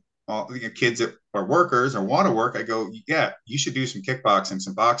tell all the kids that are workers or want to work, I go, yeah, you should do some kickboxing,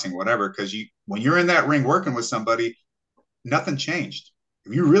 some boxing, whatever. Because when you're in that ring working with somebody, nothing changed.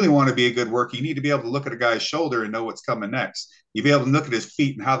 If you really want to be a good worker, you need to be able to look at a guy's shoulder and know what's coming next. You be able to look at his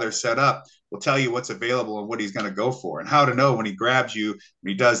feet and how they're set up will tell you what's available and what he's going to go for, and how to know when he grabs you,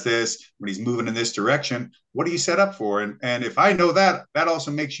 when he does this, when he's moving in this direction, what are you set up for? And if I know that, that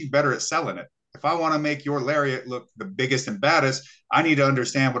also makes you better at selling it. If I want to make your lariat look the biggest and baddest, I need to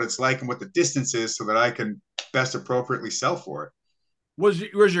understand what it's like and what the distance is so that I can best appropriately sell for it. Was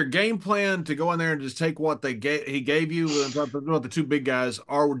your game plan to go in there and just take what he gave you with the two big guys,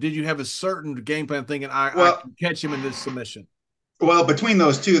 or did you have a certain game plan thinking I can catch him in this submission? Well, between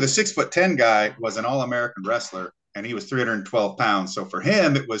those two, the 6'10" guy was an All-American wrestler, and he was 312 pounds. So for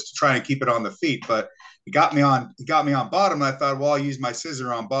him, it was to try and keep it on the feet. But he got me on bottom, and I thought, well, I'll use my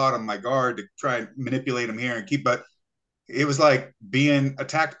scissor on bottom, my guard, to try and manipulate him here and keep. But it was like being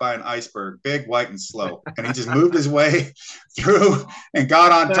attacked by an iceberg, big, white, and slow. And he just moved his way through and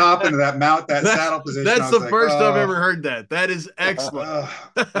got on top into that saddle position. That's the first I've ever heard that. That is excellent.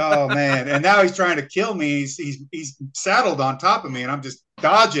 Oh man. And now he's trying to kill me. He's saddled on top of me, and I'm just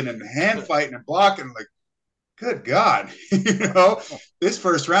dodging and hand fighting and blocking. Like, good God, this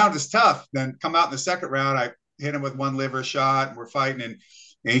first round is tough. Then come out in the second round, I hit him with one liver shot, and we're fighting, and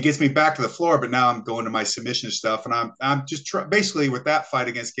he gets me back to the floor. But now I'm going to my submission stuff, and I'm just basically with that fight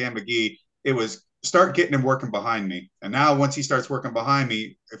against Gam McGee, it was start getting him working behind me. And now once he starts working behind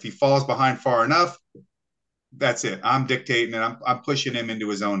me, if he falls behind far enough, that's it. I'm dictating, and I'm pushing him into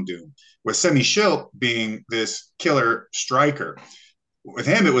his own doom. With Semi Schilt being this killer striker, with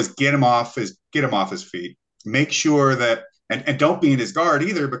him it was get him off his feet, make sure that, and don't be in his guard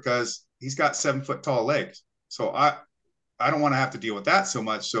either, because he's got 7-foot tall legs. So I don't want to have to deal with that so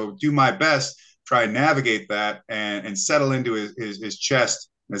much. So do my best, try and navigate that and settle into his chest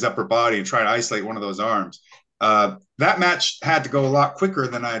and his upper body and try to isolate one of those arms. That match had to go a lot quicker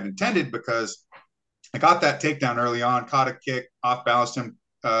than I had intended, because I got that takedown early on, caught a kick, off balanced him,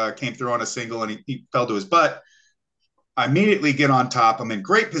 came through on a single, and he fell to his butt. I immediately get on top. I'm in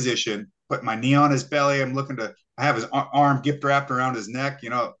great position, put my knee on his belly. I have his arm gift wrapped around his neck,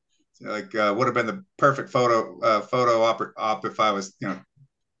 like would have been the perfect photo op if I was,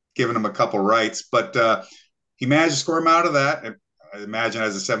 giving him a couple rights. But he managed to score him out of that. And I imagine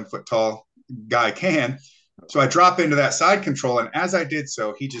as a 7-foot tall guy can. So I drop into that side control, and as I did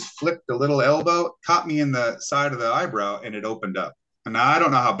so, he just flipped a little elbow, caught me in the side of the eyebrow, and it opened up. And now I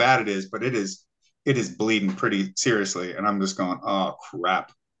don't know how bad it is, but it is bleeding pretty seriously. And I'm just going, oh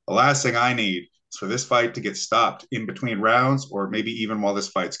crap. The last thing I need is for this fight to get stopped in between rounds, or maybe even while this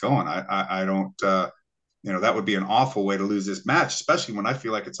fight's going. I don't, that would be an awful way to lose this match, especially when I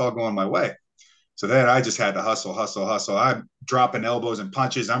feel like it's all going my way. So then I just had to hustle. I'm dropping elbows and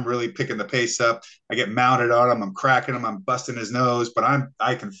punches. I'm really picking the pace up. I get mounted on him. I'm cracking him. I'm busting his nose, but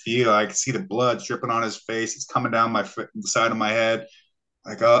I can see the blood dripping on his face. It's coming down my foot, the side of my head.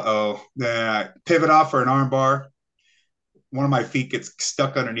 Like, uh-oh. Then I pivot off for an arm bar. One of my feet gets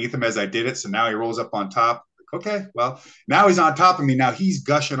stuck underneath him as I did it. So now he rolls up on top. Like, okay, well, now he's on top of me. Now he's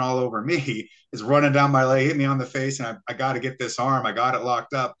gushing all over me. He's running down my leg, hit me on the face, and I got to get this arm. I got it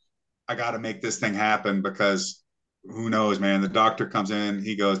locked up. I got to make this thing happen, because who knows, man. The doctor comes in.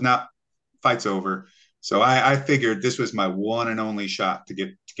 He goes, nah, fight's over. So I figured this was my one and only shot to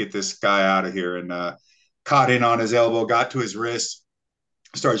get this guy out of here, and caught in on his elbow, got to his wrist,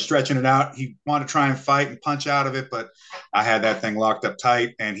 started stretching it out. He wanted to try and fight and punch out of it, but I had that thing locked up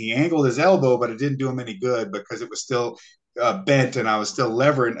tight, and he angled his elbow, but it didn't do him any good, because it was still bent, and I was still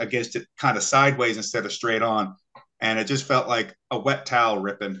levering against it kind of sideways instead of straight on. And it just felt like a wet towel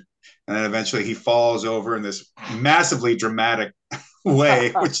ripping. And then eventually he falls over in this massively dramatic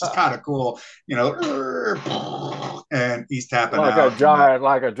way, which is kind of cool, and he's tapping like out.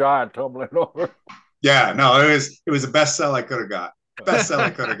 Like a giant tumbling over. Yeah, no, it was the best sell I could have got. Best sell I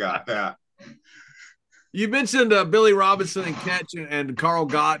could have got. Yeah. You mentioned Billy Robinson and Ketch and Carl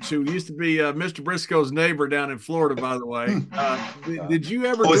Gotch, who used to be Mr. Briscoe's neighbor down in Florida, by the way. Did you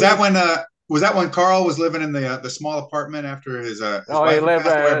ever? Was that when Carl was living in the small apartment after his Oh, he wife had lived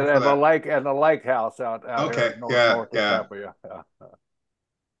passed away before at the that? lake house out Okay, here yeah, north of yeah. Tampa. Yeah.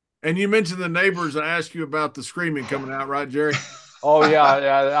 And you mentioned the neighbors. I asked you about the screaming coming out, right, Jerry? Oh yeah.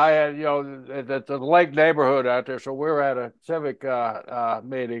 I had the lake neighborhood out there. So we were at a civic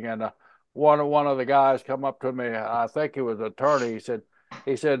meeting, and one of the guys come up to me. I think he was an attorney.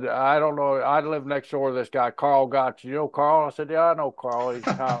 He said, I don't know. I live next door to this guy, Carl Gotch. You know Carl? I said, yeah, I know Carl. He's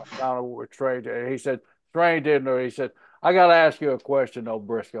kind of strange. He said, strange, didn't he? He said, I got to ask you a question, though,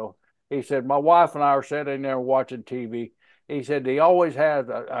 Briscoe. He said, my wife and I are sitting there watching TV. He said, he always has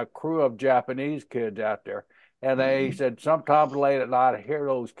a crew of Japanese kids out there. And he said, sometimes late at night, I hear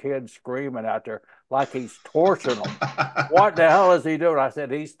those kids screaming out there like he's torturing them. What the hell is he doing? I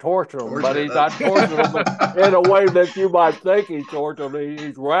said, he's torturing them, but he's not torturing them in a way that you might think he's torturing them.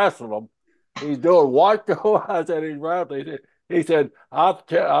 He's wrestling them. He's doing what? I said, he's wrestling. He said, I've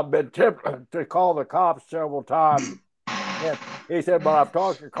been tempted to call the cops several times. And he said, but I've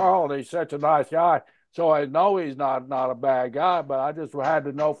talked to Carl, and he's such a nice guy. So I know he's not a bad guy, but I just had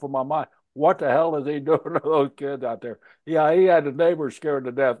to know from my mind, what the hell is he doing to those kids out there? Yeah, he had the neighbors scared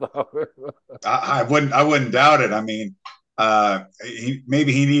to death. I wouldn't doubt it. I mean,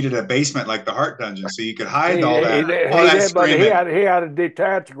 maybe he needed a basement like the Heart Dungeon, so you could hide all that did, but screaming. He had a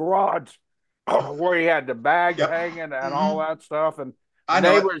detached garage where he had the bags hanging and all that stuff, and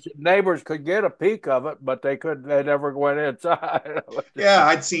neighbors could get a peek of it, but they never went inside. Yeah,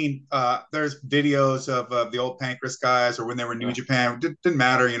 I'd seen there's videos of the old Pancras guys, or when they were in New Japan. Didn't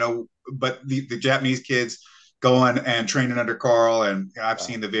matter, but the Japanese kids going and training under Carl, and I've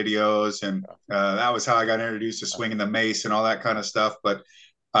seen the videos, and that was how I got introduced to swinging the mace and all that kind of stuff. But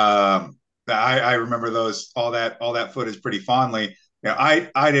I remember all that footage pretty fondly.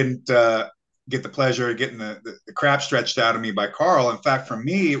 I didn't get the pleasure of getting the crap stretched out of me by Carl. In fact, for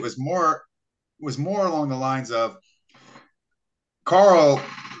me, it was more along the lines of Carl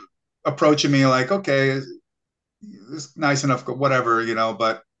approaching me like, okay, it's nice enough, whatever,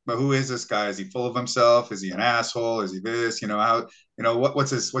 but who is this guy? Is he full of himself? Is he an asshole? Is he this? What's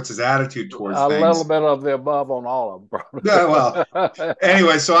his attitude towards things? A little bit of the above on all of them. Yeah, well,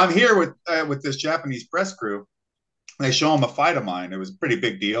 anyway, so I'm here with this Japanese press crew. They show him a fight of mine. It was a pretty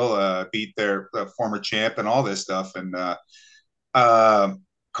big deal. Beat their former champ and all this stuff. And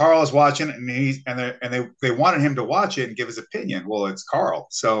Carl is watching it, and they wanted him to watch it and give his opinion. Well, it's Carl,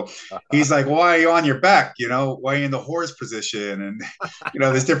 so he's like, "Why are you on your back? Why are you in the horse position?" And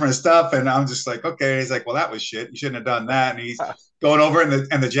this different stuff. And I'm just like, "Okay." He's like, "Well, that was shit. You shouldn't have done that." And he's going over, and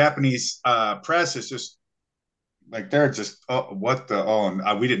the Japanese press is just like, they're just,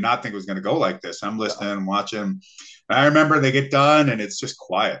 and we did not think it was going to go like this. I'm listening and watching. And I remember they get done, and it's just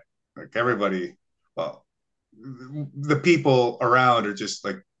quiet. Like everybody, the people around are just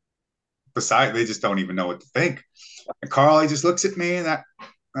like they just don't even know what to think. And Carl, he just looks at me, and that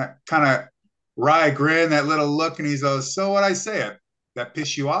kind of wry grin, that little look, and he goes, "So what I say it? That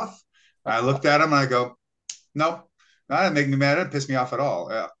piss you off?" And I looked at him, and I go, "No, that didn't make me mad. It didn't piss me off at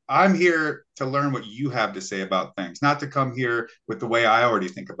all. I'm here to learn what you have to say about things, not to come here with the way I already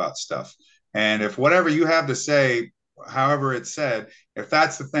think about stuff. And if whatever you have to say, however it's said, if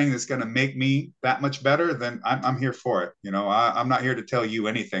that's the thing that's going to make me that much better, then I'm here for it. I'm not here to tell you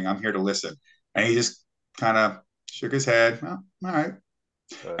anything. I'm here to listen." And he just kind of shook his head. "Oh, all right."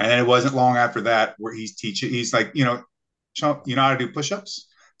 And then it wasn't long after that where he's teaching. He's like, you know how to do push-ups?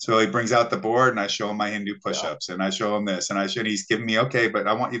 So he brings out the board, and I show him my Hindu push-ups, and I show him this, and he's giving me, okay, but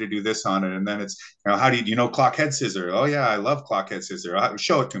I want you to do this on it. And then it's, how do you know clock head scissor? Oh yeah, I love clock head scissor.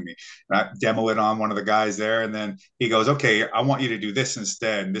 Show it to me. And I demo it on one of the guys there. And then he goes, okay, I want you to do this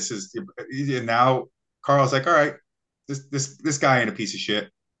instead. And now Carl's like, all right, this guy ain't a piece of shit.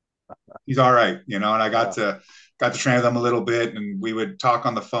 He's all right. And I got to train with him a little bit, and we would talk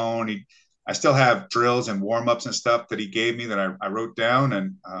on the phone. I still have drills and warm-ups and stuff that he gave me that I wrote down,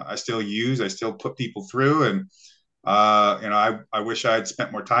 and I still use. I still put people through, and I wish I had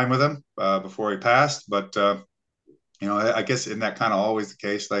spent more time with him before he passed. But I guess isn't that kind of always the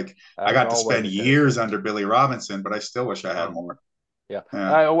case? Like, I got to spend years under Billy Robinson, but I still wish I had more. Yeah.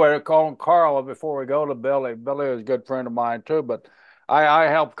 I were calling Carl before we go to Billy. Billy was a good friend of mine too, but I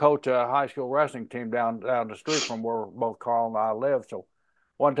helped coach a high school wrestling team down the street from where both Carl and I live. So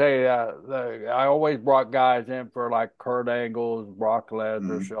one day, I always brought guys in for like Kurt Angles, Brock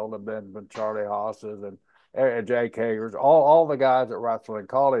Lesnar, Sheldon Benjamin, Charlie Haas's, and Jake Hager's, all the guys that wrestled in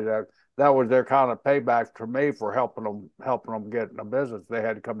college. that was their kind of payback to me for helping them get in the business. They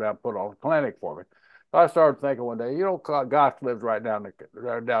had to come down and put on a clinic for me. So I started thinking one day, Gosh lives right down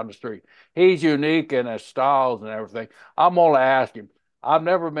the street. He's unique in his styles and everything. I'm going to ask him. I've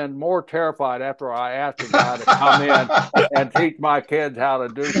never been more terrified after I asked a guy to come in and teach my kids how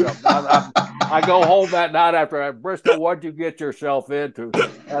to do something. I go home that night after Bristol, what'd you get yourself into?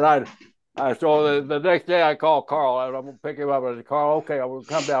 And so the next day I call Carl and I'm going to pick him up and I said, Carl, okay, I'm going to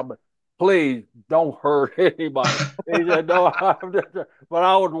come down, but please don't hurt anybody. He said, no, but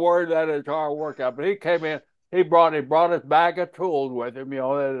I was worried that entire workout. But he came in, he brought his bag of tools with him,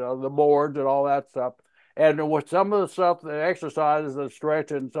 the boards and all that stuff. And with some of the stuff, the exercises, the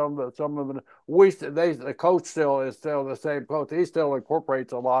stretching, some of them, the coach is still the same coach. He still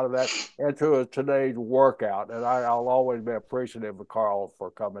incorporates a lot of that into today's workout. And I'll always be appreciative of Carl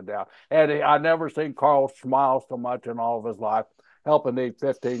for coming down. And I never seen Carl smile so much in all of his life, helping these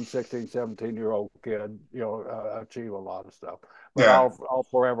 15, 16, 17-year-old kid, achieve a lot of stuff. But Yeah. I'll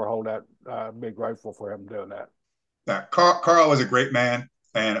forever hold that, be grateful for him doing that. Yeah, Carl was a great man.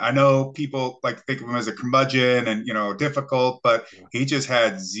 And I know people like to think of him as a curmudgeon and, difficult, but he just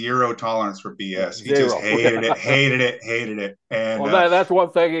had zero tolerance for BS. He just hated it. And that's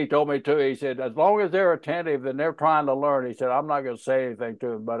one thing he told me too. He said, as long as they're attentive and they're trying to learn, he said, I'm not going to say anything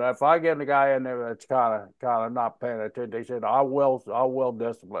to them. But if I get a guy in there that's kind of not paying attention, he said, I will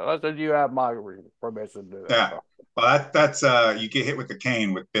discipline. I said, you have my permission to do that. Yeah. So. Well, that's you get hit with the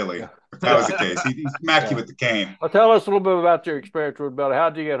cane with Billy. If that was the case, he smacked you with the cane. Well, tell us a little bit about your experience with Billy. How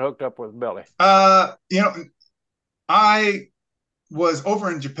did you get hooked up with Billy? I was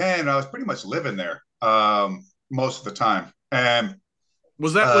over in Japan. And I was pretty much living there most of the time. And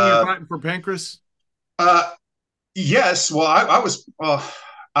was that when you were fighting for Pancras? Yes. Well, I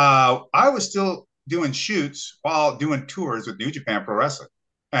was still doing shoots while doing tours with New Japan Pro Wrestling,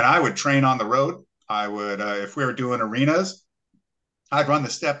 and I would train on the road. I would, if we were doing arenas, I'd run the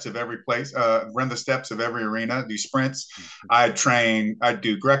steps of every place, run the steps of every arena, do sprints. I'd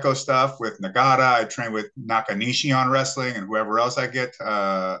do Greco stuff with Nagata. I'd train with Nakanishi on wrestling and whoever else I get,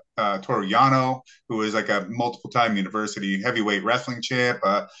 Toru Yano, who is like a multiple-time university heavyweight wrestling champ.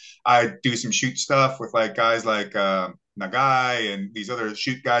 I'd do some shoot stuff with like guys like Nagai and these other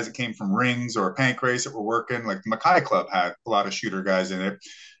shoot guys that came from Rings or Pancrase that were working. Like the Makai Club had a lot of shooter guys in it.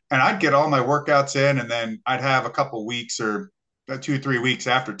 And I'd get all my workouts in, and then I'd have a couple weeks or 2 or 3 weeks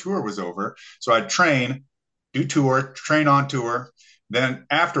after tour was over. So I'd train, do tour, train on tour. Then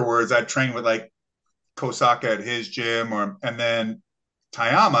afterwards, I'd train with like Kosaka at his gym, and then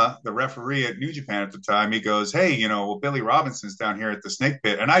Tayama, the referee at New Japan at the time, he goes, hey, Billy Robinson's down here at the Snake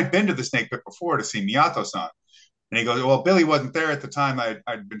Pit. And I'd been to the Snake Pit before to see Miyato-san. And he goes, well, Billy wasn't there at the time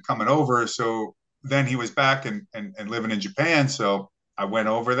I'd been coming over. So then he was back and living in Japan. So I went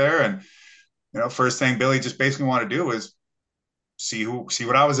over there, and first thing Billy just basically wanted to do was see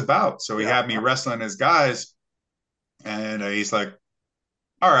what I was about. So he had me wrestling his guys, and he's like,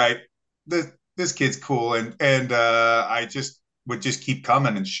 all right, this kid's cool. And I just would just keep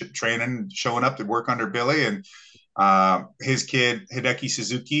coming and training, showing up to work under Billy. And his kid, Hideki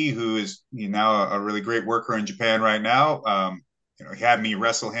Suzuki, who is now a really great worker in Japan right now, he had me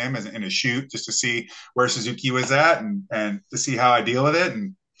wrestle him in a shoot just to see where Suzuki was at and to see how I deal with it.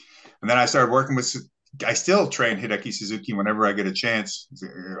 And then I started working with, I still train Hideki Suzuki whenever I get a chance. He's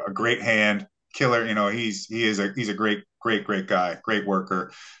a great hand killer. He's a great guy, great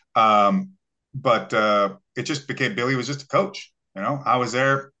worker. But it just became, Billy was just a coach. I was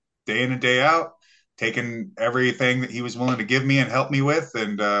there day in and day out, taking everything that he was willing to give me and help me with.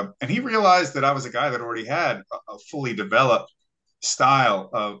 And he realized that I was a guy that already had a fully developed style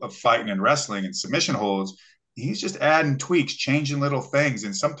of fighting and wrestling and submission holds. He's just adding tweaks, changing little things,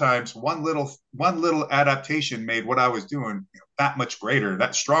 and sometimes one little adaptation made what I was doing that much greater,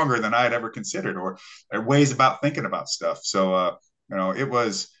 that stronger than I had ever considered, or ways about thinking about stuff. So it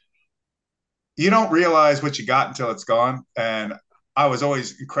was, you don't realize what you got until it's gone. And I was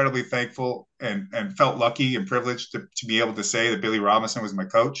always incredibly thankful and felt lucky and privileged to be able to say that Billy Robinson was my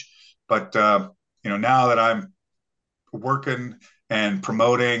coach. But now that I'm working and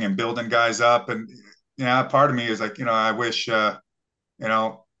promoting and building guys up, and part of me is like, I wish I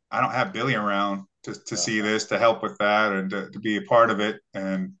don't have Billy around to see this, to help with that, and to be a part of it.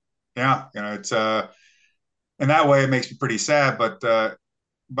 And it's in that way it makes me pretty sad, but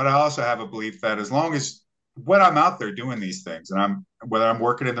I also have a belief that as long as when I'm out there doing these things, and whether I'm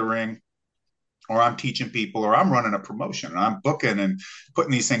working in the ring or I'm teaching people or I'm running a promotion and I'm booking and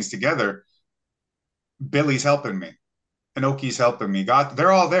putting these things together, Billy's helping me. Inoki's helping me.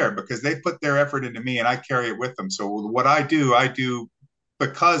 They're all there because they put their effort into me, and I carry it with them. So what I do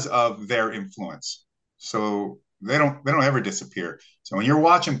because of their influence. So they don't ever disappear. So when you're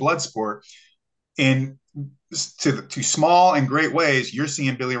watching Bloodsport in to small and great ways, you're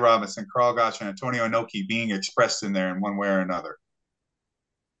seeing Billy Robinson, Carl Gotch, and Antonio Inoki being expressed in there in one way or another.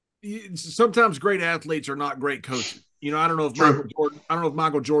 Sometimes great athletes are not great coaches. I don't know if True.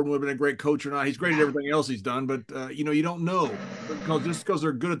 Michael Jordan would have been a great coach or not. He's great at everything else he's done, but you don't know, because just because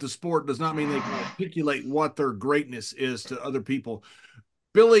they're good at the sport does not mean they can articulate what their greatness is to other people.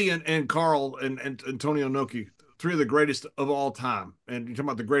 Billy and Carl and Antonio Inoki, three of the greatest of all time. And you're talking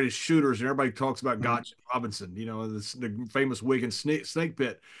about the greatest shooters, and everybody talks about Gotch and Robinson, the famous Wigan snake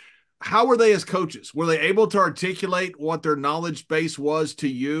pit. How were they as coaches? Were they able to articulate what their knowledge base was to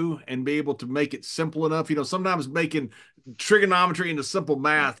you and be able to make it simple enough? Sometimes making trigonometry into simple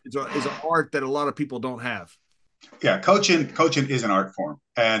math is an art that a lot of people don't have. Yeah, coaching is an art form,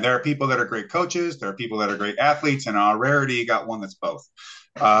 and there are people that are great coaches, there are people that are great athletes, and on rarity, you got one that's both.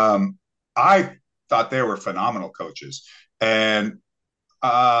 I thought they were phenomenal coaches, and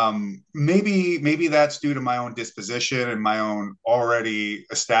maybe that's due to my own disposition and my own already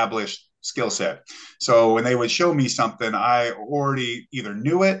established skill set. So when they would show me something, I already either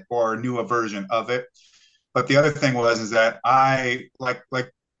knew it or knew a version of it. But the other thing is that I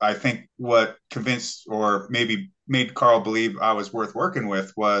I think what convinced or maybe made Carl believe I was worth working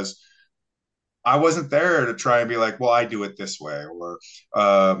with was I wasn't there to try and be like, well, I do it this way, or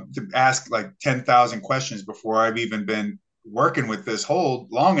to ask like 10,000 questions before I've even been working with this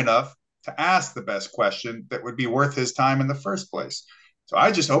hold long enough to ask the best question that would be worth his time in the first place. So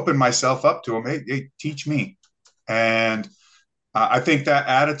I just opened myself up to him. Hey, teach me. And I think that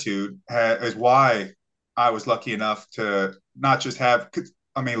attitude is why I was lucky enough to not just have,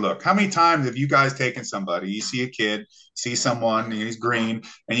 I mean, look, how many times have you guys taken somebody, you see a kid, see someone, he's green,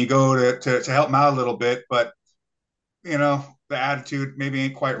 and you go to help him out a little bit, but, the attitude maybe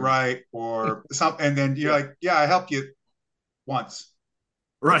ain't quite right or something. And then you're like, yeah, I helped you once.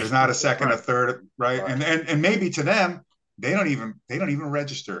 Right. There's not a second, right. A third, right? And maybe to them, they don't even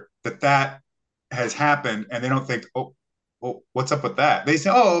register that has happened, and they don't think, oh, what's up with that? They say,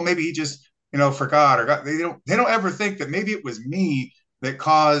 oh, maybe he just forgot or got. They don't ever think that maybe it was me that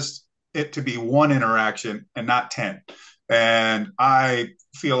caused it to be one interaction and not 10. And I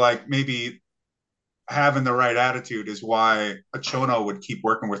feel like maybe having the right attitude is why a Chono would keep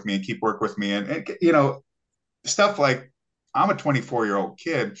working with me. And stuff like, I'm a 24-year-old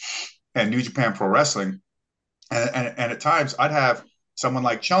kid and New Japan Pro Wrestling. And at times I'd have someone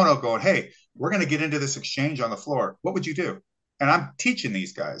like Chono going, hey, we're going to get into this exchange on the floor. What would you do? And I'm teaching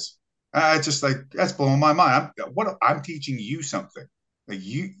these guys. It's just like, that's blowing my mind. I'm teaching you something. Like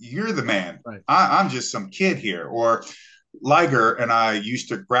you're the man. Right. I'm just some kid here. Or Liger and I used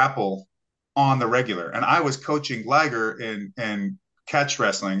to grapple on the regular. And I was coaching Liger in catch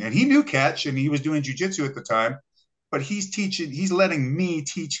wrestling. And he knew catch and he was doing jiu-jitsu at the time. But he's letting me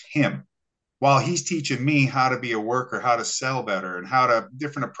teach him while he's teaching me how to be a worker, how to sell better, and how to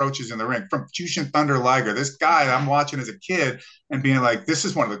different approaches in the ring. From Jushin Thunder Liger, this guy I'm watching as a kid and being like, this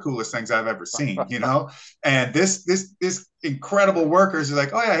is one of the coolest things I've ever seen, And this incredible workers are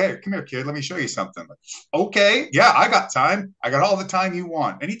like, oh yeah, hey, come here, kid, let me show you something. Like, okay, yeah, I got time. I got all the time you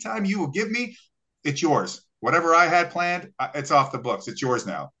want. Anytime you will give me, it's yours. Whatever I had planned, it's off the books. It's yours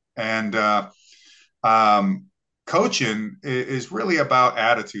now. And coaching is really about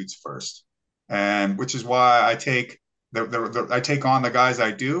attitudes first. And which is why I take I take on the guys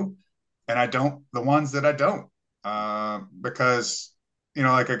I do, and I don't the ones that I don't, because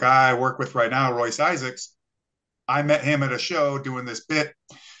like a guy I work with right now, Royce Isaacs. I met him at a show doing this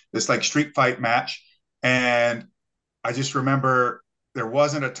like street fight match, and I just remember there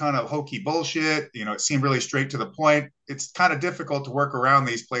wasn't a ton of hokey bullshit. It seemed really straight to the point. It's kind of difficult to work around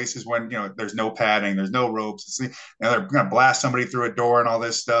these places when there's no padding, there's no ropes. They're going to blast somebody through a door and all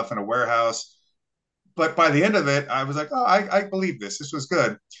this stuff in a warehouse. But by the end of it, I was like, oh, I believe this. This was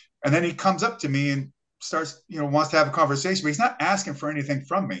good. And then he comes up to me and starts, wants to have a conversation, but he's not asking for anything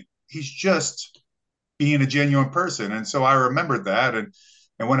from me. He's just being a genuine person. And so I remembered that. And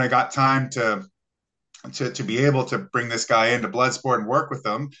when I got time to be able to bring this guy into Bloodsport and work with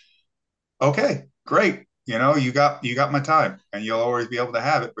him, okay, great. You got my time, and you'll always be able to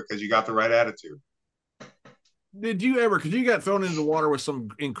have it because you got the right attitude. Did you ever, because you got thrown into the water with some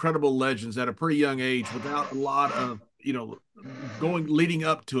incredible legends at a pretty young age without a lot of, leading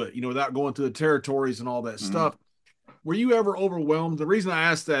up to it, without going through the territories and all that stuff. Were you ever overwhelmed? The reason I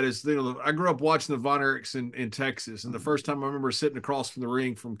asked that is, I grew up watching the Von Erichs in Texas. And the first time I remember sitting across from the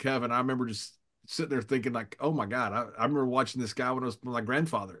ring from Kevin, I remember just sitting there thinking like, oh my God, I remember watching this guy when I was my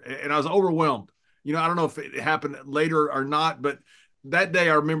grandfather, and I was overwhelmed. I don't know if it happened later or not, but that day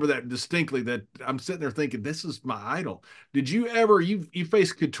I remember that distinctly, that I'm sitting there thinking, this is my idol. Did you ever, you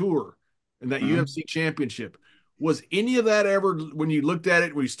faced Couture in that Mhm. UFC championship? Was any of that ever, when you looked at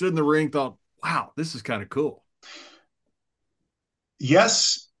it, when you stood in the ring, thought, wow, this is kind of cool?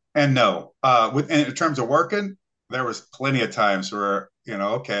 Yes and no. In terms of working, there was plenty of times where,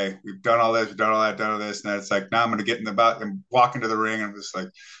 okay, we've done all this, we've done all that, done all this, and it's like, now I'm going to get in the bout and walk into the ring, and I'm just like,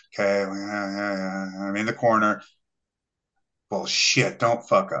 okay, I'm in the corner. Well, shit, don't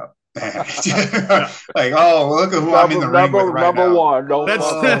fuck up. Like, oh, look at who I'm in the ring with right number now. one. Don't That's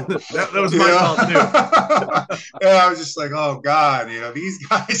fuck up. that was my thought too. Yeah, I was just like, oh God, these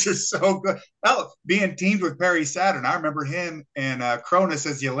guys are so good. Hell, being teamed with Perry Saturn, I remember him and Cronus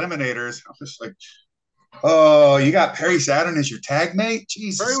as the Eliminators. I was just like, oh, you got Perry Saturn as your tag mate?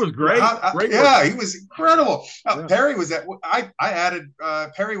 Jesus, Perry was great. Great yeah, work. he was incredible. Yeah. Perry was at. I added.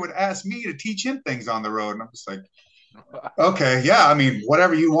 Perry would ask me to teach him things on the road, and I'm just like, okay, yeah. I mean,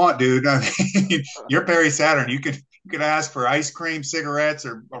 whatever you want, dude. I mean, you're Perry Saturn. You can ask for ice cream, cigarettes,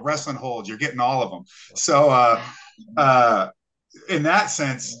 or wrestling holds. You're getting all of them. So, in that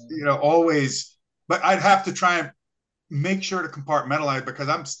sense, always. But I'd have to try and make sure to compartmentalize, because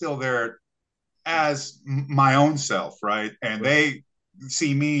I'm still there as my own self, right? And they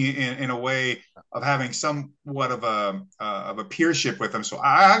see me in a way of having somewhat of a peership with them. So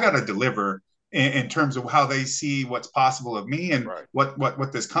I got to deliver in terms of how they see what's possible of me, and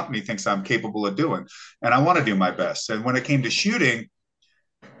what this company thinks I'm capable of doing. And I want to do my best. And when it came to shooting,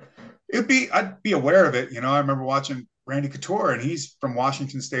 I'd be aware of it. I remember watching Randy Couture, and he's from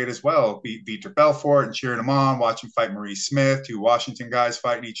Washington State as well, beat Victor Belfort and cheering him on, watching fight Maurice Smith, two Washington guys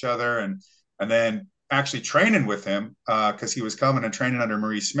fighting each other, and then actually training with him, because he was coming and training under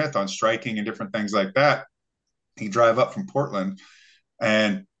Maurice Smith on striking and different things like that. He'd drive up from Portland,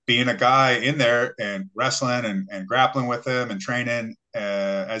 and being a guy in there and wrestling and grappling with him and training,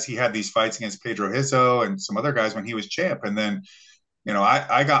 as he had these fights against Pedro Hizzo and some other guys when he was champ. And then,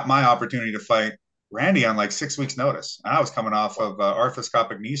 I got my opportunity to fight Randy on like 6 weeks notice. And I was coming off of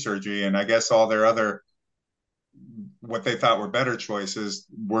arthroscopic knee surgery, and I guess all their other, what they thought were better choices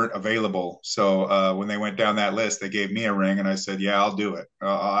weren't available. So when they went down that list, they gave me a ring, and I said, yeah, I'll do it.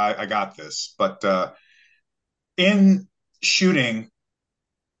 I got this. But in shooting,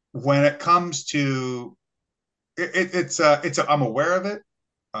 when it comes to I'm aware of it.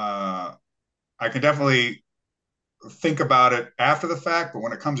 I can definitely think about it after the fact, but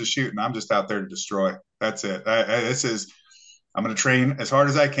when it comes to shooting, I'm just out there to destroy. That's it. I'm going to train as hard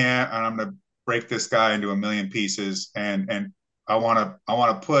as I can, and I'm going to break this guy into a million pieces. And I want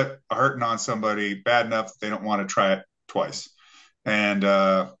to put a hurting on somebody bad enough that they don't want to try it twice. And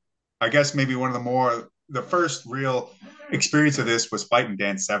I guess maybe the first real experience of this was fighting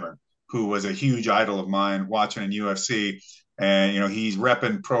Dan Severn, who was a huge idol of mine watching in UFC. And, he's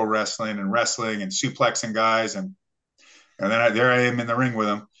repping pro wrestling and suplexing guys. And then there I am in the ring with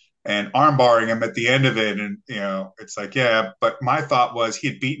him and armbarring him at the end of it. And, it's like, yeah, but my thought was he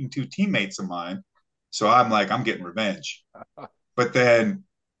had beaten two teammates of mine. So I'm like, I'm getting revenge. But then,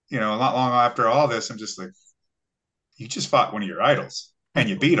 not long after all this, I'm just like, you just fought one of your idols and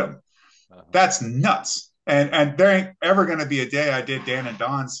you beat him. That's nuts. And there ain't ever going to be a day. I did Dan and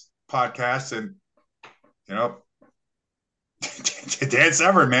Don's podcast, and Dan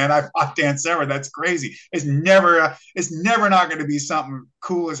Severn, man, I fought Dan Severn. That's crazy. It's never not going to be something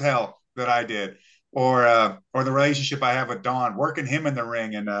cool as hell that I did, or the relationship I have with Don, working him in the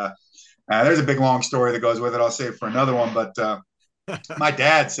ring. And there's a big long story that goes with it. I'll save for another one. But my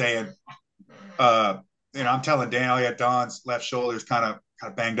dad saying, I'm telling Dan, oh yeah, Don's left shoulder's kind of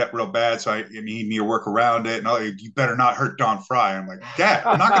banged up real bad, so I need me to work around it. And you better not hurt Don Fry. I'm like, Dad,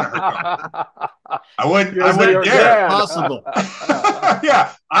 I'm not going to hurt Don. I wouldn't dare. Possible.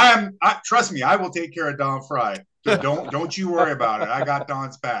 Yeah, trust me, I will take care of Don Fry. Don't you worry about it. I got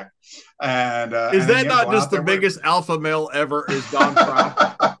Don's back. And is that not just the biggest alpha male ever? Is Don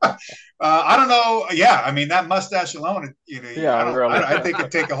Fry? I don't know. Yeah, I mean that mustache alone. Really. I think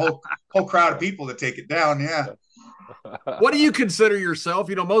it'd take a whole crowd of people to take it down. Yeah. What do you consider yourself?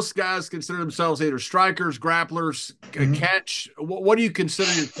 Most guys consider themselves either strikers, grapplers, catch. What do you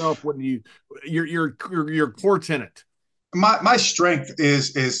consider yourself when your core tenet? My strength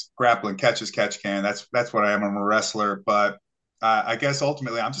is grappling, catch can. That's what I am. I'm a wrestler, but I guess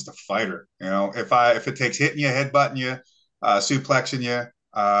ultimately I'm just a fighter. If it takes hitting you, headbutting you, suplexing you,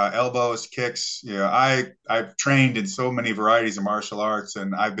 elbows, kicks. I've trained in so many varieties of martial arts,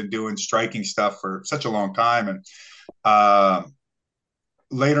 and I've been doing striking stuff for such a long time. And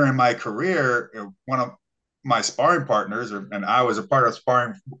later in my career, one of my sparring partners, and I was a part of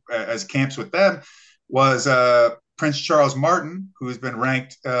sparring as camps with them, was Prince Charles Martin, who's been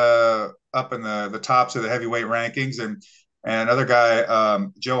ranked up in the tops of the heavyweight rankings, and another guy,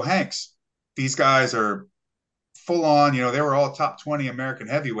 Joe Hanks. These guys are full on, they were all top 20 American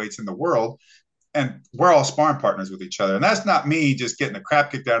heavyweights in the world. And we're all sparring partners with each other. And that's not me just getting the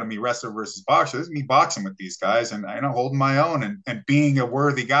crap kicked out of me, wrestler versus boxer. This is me boxing with these guys and holding my own and being a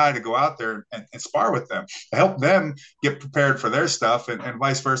worthy guy to go out there and spar with them, to help them get prepared for their stuff and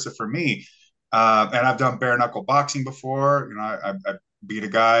vice versa for me. And I've done bare knuckle boxing before. I beat a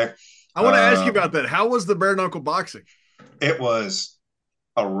guy. I want to ask you about that. How was the bare knuckle boxing? It was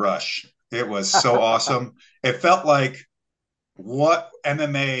a rush. It was so awesome. It felt like what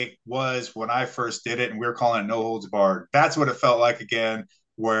MMA was when I first did it, and we were calling it no holds barred. That's what it felt like again,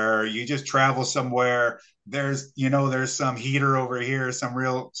 where you just travel somewhere. There's some heater over here, some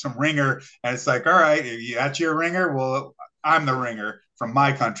ringer, and it's like, all right, that's your ringer. Well, I'm the ringer from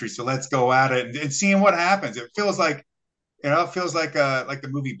my country, so let's go at it and seeing what happens. It feels like, like the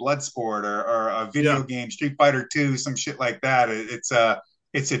movie Bloodsport or a video game, Street Fighter 2, some shit like that.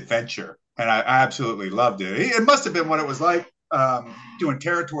 It's adventure, and I absolutely loved it. It must have been what it was like. Doing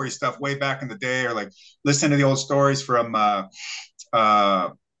territory stuff way back in the day, or like listening to the old stories from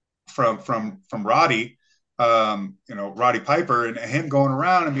Roddy, Roddy Piper, and him going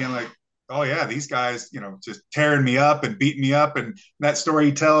around and being like, oh yeah, these guys, just tearing me up and beating me up. And that story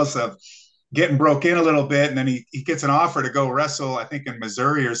he tells of getting broke in a little bit, and then he gets an offer to go wrestle, I think in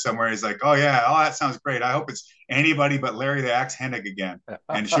Missouri or somewhere. He's like, oh yeah, that sounds great. I hope it's anybody but Larry the Axe Hennig again.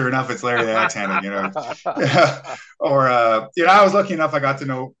 And sure enough, it's Larry the Axe Hennig, Or I was lucky enough, I got to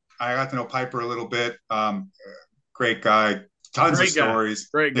know Piper a little bit. Great guy, tons of stories.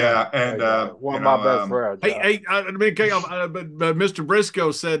 Great guy. Yeah, and one of my best friends. But Mr.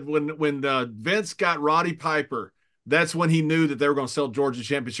 Briscoe said when Vince got Roddy Piper, that's when he knew that they were going to sell Georgia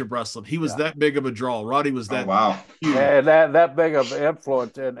Championship Wrestling. He was that big of a draw. Roddy was that. Oh, wow. Huge. And that big of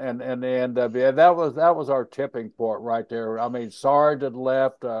influence in the NWA. That was our tipping point right there. I mean, Sarge had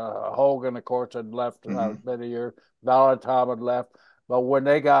left. Hogan, of course, had left many years. Valentine had left. But when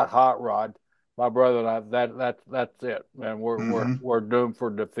they got Hot Rod, my brother and I, that's it. And we're doomed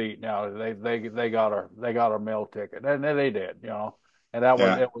for defeat now. They got our mail ticket, and they did, And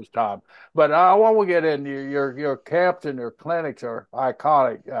it was time. But I want to get in your camps and your clinics are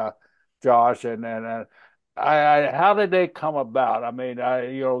iconic, Josh. And how did they come about? I mean,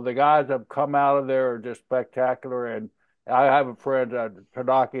 the guys that have come out of there are just spectacular. And I have a friend,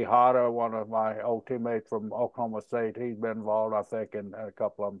 Tadaki Hata, one of my old teammates from Oklahoma State. He's been involved, I think, in a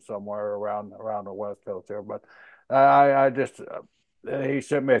couple of them somewhere around the West Coast there. But I just. He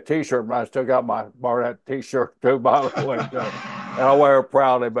sent me a T-shirt, and I still got my Barnett T-shirt too, by the way, and I wear it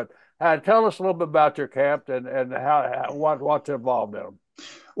proudly. But tell us a little bit about your camp and what's involved in them.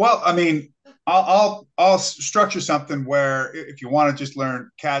 Well, I mean, I'll structure something where if you want to just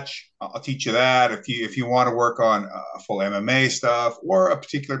learn catch, I'll teach you that. If you want to work on full MMA stuff or a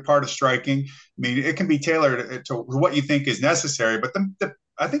particular part of striking, I mean, it can be tailored to what you think is necessary. But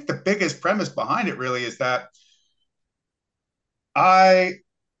I think the biggest premise behind it really is that I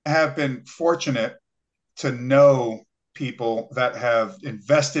have been fortunate to know people that have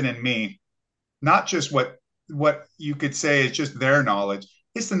invested in me, not just what you could say is just their knowledge.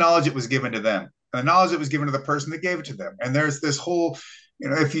 It's the knowledge that was given to them, and the knowledge that was given to the person that gave it to them. And there's this whole,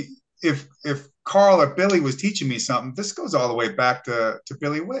 if Carl or Billy was teaching me something, this goes all the way back to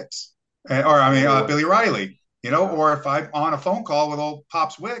Billy Wicks, Billy Riley, or if I'm on a phone call with old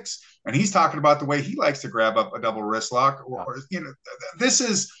Pops Wicks, and he's talking about the way he likes to grab up a double wrist lock,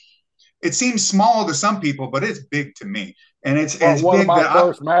 it seems small to some people, but it's big to me. And it's one big of my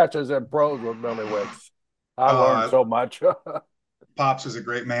first matches in pros with Billy Wicks. I learned so much. Pops was a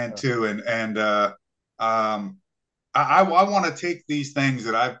great man too. And I want to take these things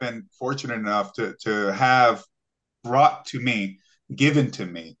that I've been fortunate enough to have brought to me, given to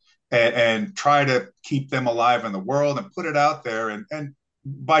me, and try to keep them alive in the world and put it out there. And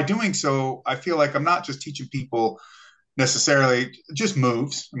by doing so, I feel like I'm not just teaching people necessarily just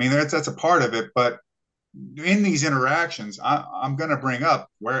moves. I mean, that's a part of it, but in these interactions, I'm going to bring up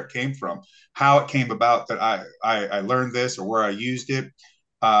where it came from, how it came about that I learned this or where I used it,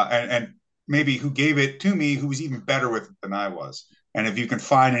 and maybe who gave it to me, who was even better with it than I was. And if you can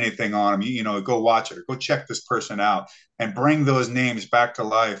find anything on them, go watch it or go check this person out and bring those names back to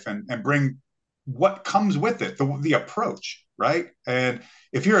life and bring what comes with it, the approach. Right. And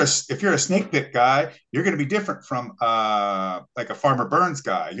if you're a snake pit guy, you're going to be different from like a Farmer Burns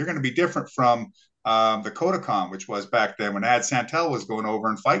guy. You're going to be different from the Kodokan, which was back then when Ad Santel was going over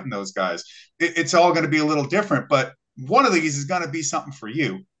and fighting those guys. It's all going to be a little different, but one of these is going to be something for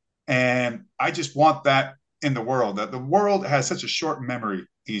you. And I just want that in the world. That the world has such a short memory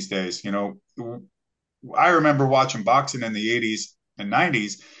these days. I remember watching boxing in the 80s and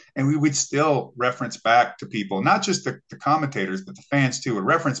 90s, and we would still reference back to people, not just the commentators, but the fans too, would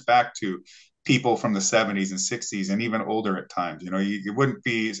reference back to people from the 70s and 60s and even older at times. It wouldn't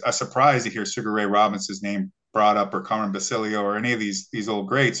be a surprise to hear Sugar Ray Robinson's name brought up, or Carmen Basilio, or any of these old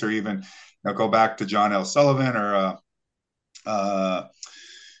greats, or even go back to John L. Sullivan, or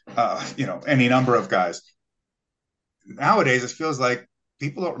any number of guys. Nowadays, it feels like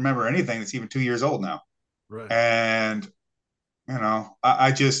people don't remember anything that's even 2 years old now. Right. And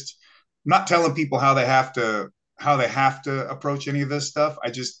I just, I'm not telling people how they have to approach any of this stuff. I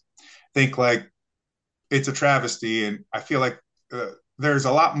just think like it's a travesty, and I feel like there's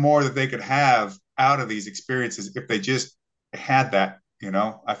a lot more that they could have out of these experiences if they just had that.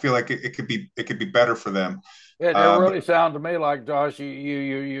 I feel like it could be better for them. It really sounds to me like, Josh,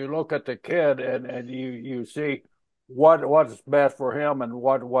 you look at the kid and you see what's best for him and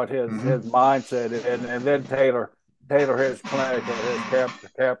what his mindset is, and then tailor his clinic and his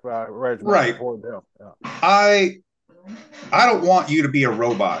camp regimen right toward them. Yeah. I don't want you to be a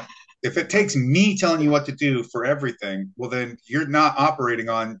robot. If it takes me telling you what to do for everything, well, then you're not operating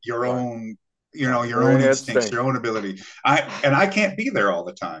on your own, your own instincts, your own ability. I can't be there all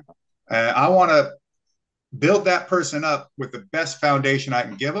the time. I want to build that person up with the best foundation I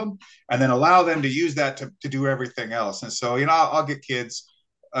can give them, and then allow them to use that to do everything else. And so, I'll get kids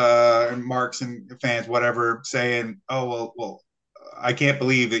and marks and fans, whatever, saying, "Oh, well, I can't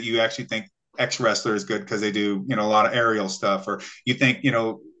believe that you actually think X wrestler is good because they do, a lot of aerial stuff, or you think,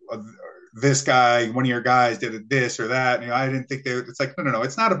 this guy, one of your guys did this or that. I didn't think they." It's like, no.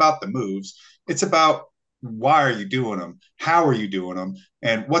 It's not about the moves. It's about, why are you doing them? How are you doing them?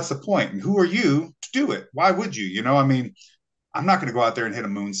 And what's the point? And who are you to do it? Why would you? I'm not going to go out there and hit a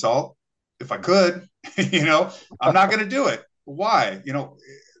moonsault. If I could, I'm not going to do it. Why?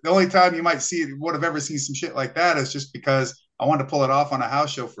 The only time you might would have ever seen some shit like that is just because I wanted to pull it off on a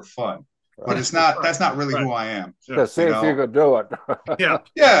house show for fun. But it's not. That's not really who I am. To see if you could do it.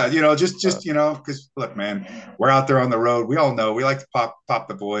 Yeah. Just because look, man, we're out there on the road. We all know we like to pop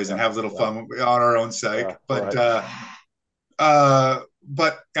the boys and have a little fun on our own sake. But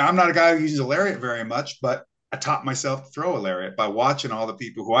I'm not a guy who uses a lariat very much. But I taught myself to throw a lariat by watching all the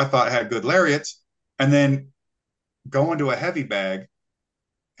people who I thought had good lariats, and then going to a heavy bag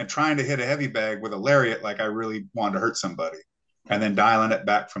and trying to hit a heavy bag with a lariat like I really wanted to hurt somebody, and then dialing it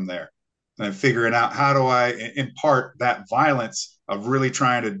back from there. And figuring out, how do I impart that violence of really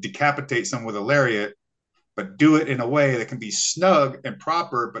trying to decapitate someone with a lariat, but do it in a way that can be snug and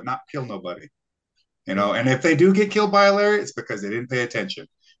proper, but not kill nobody. And if they do get killed by a lariat, it's because they didn't pay attention.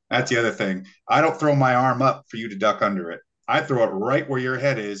 That's the other thing. I don't throw my arm up for you to duck under it. I throw it right where your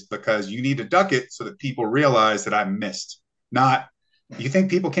head is, because you need to duck it so that people realize that I missed. Not, you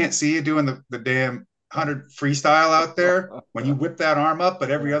think people can't see you doing the damn 100 freestyle out there when you whip that arm up, but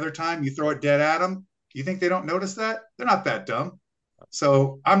every other time you throw it dead at them? Do you think they don't notice that? They're not that dumb.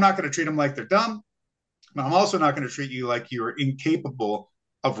 So I'm not going to treat them like they're dumb, but I'm also not going to treat you like you're incapable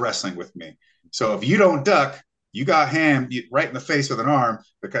of wrestling with me. So if you don't duck, you got hammed right in the face with an arm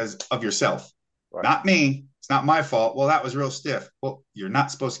because of yourself. Right. Not me. It's not my fault. Well, that was real stiff. Well, you're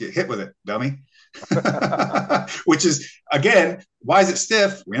not supposed to get hit with it, dummy. Which is, again, why is it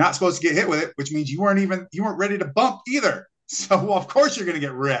stiff? We're not supposed to get hit with it, which means you weren't ready to bump either. So, well, of course you're going to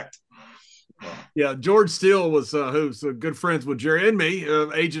get wrecked. Yeah, George Steele was who's good friends with Jerry and me,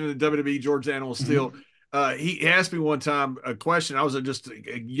 agent of the WWE, George Animal Steele. He asked me one time a question. I was just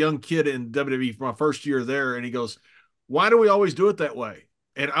a young kid in WWE for my first year there, and he goes, "Why do we always do it that way?"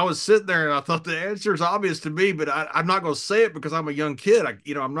 And I was sitting there, and I thought the answer is obvious to me, but I'm not going to say it because I'm a young kid.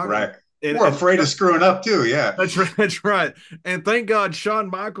 I'm not right. We're afraid of screwing up too. Yeah, that's right. That's right. And thank God Shawn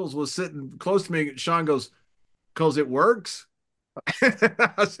Michaels was sitting close to me. Shawn goes, "'Cause it works."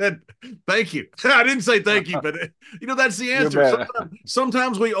 I said, "Thank you." I didn't say thank you, but that's the answer.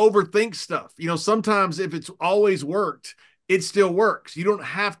 Sometimes we overthink stuff. Sometimes if it's always worked, it still works. You don't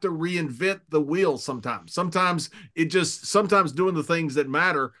have to reinvent the wheel sometimes. Sometimes doing the things that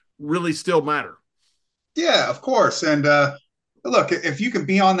matter really still matter. Yeah, of course. And look, if you can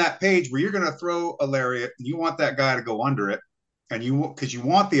be on that page where you're going to throw a lariat and you want that guy to go under it, and because you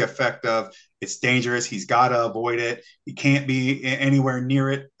want the effect of, it's dangerous, he's got to avoid it, he can't be anywhere near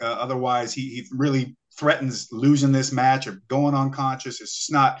it, otherwise he really threatens losing this match or going unconscious. It's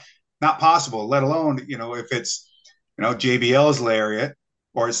just not possible, let alone if it's JBL's lariat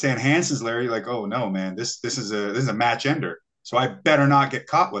or it's Stan Hansen's lariat, like, oh no, man, this is a match ender, so I better not get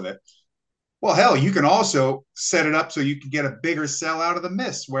caught with it. Well, hell, you can also set it up so you can get a bigger sell out of the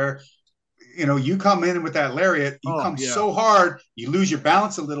miss, where you come in with that lariat, you Oh come yeah. so hard, you lose your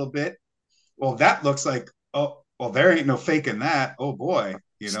balance a little bit. Well, that looks like, oh, well, there ain't no faking that. Oh boy,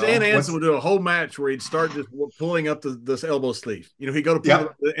 Stan Anson what's, would do a whole match where he'd start just pulling up this elbow sleeve. He'd go to pull it yep.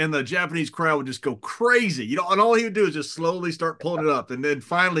 up, and the Japanese crowd would just go crazy. And all he would do is just slowly start pulling it up, and then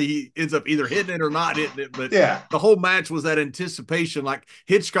finally he ends up either hitting it or not hitting it. But Yeah. the whole match was that anticipation, like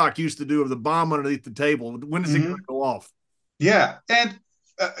Hitchcock used to do of the bomb underneath the table. When is it going to go off? Yeah. And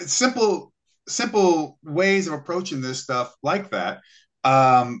simple ways of approaching this stuff like that.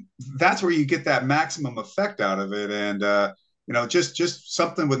 That's where you get that maximum effect out of it. And, just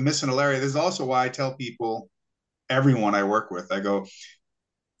something with missing a lariat. This is also why I tell people, everyone I work with, I go,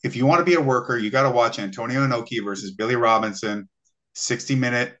 if you want to be a worker, you got to watch Antonio Inoki versus Billy Robinson,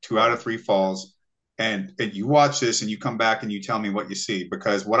 60-minute, 2 out of 3 falls. And you watch this and you come back and you tell me what you see,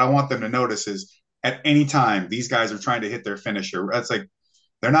 because what I want them to notice is at any time these guys are trying to hit their finisher. That's like,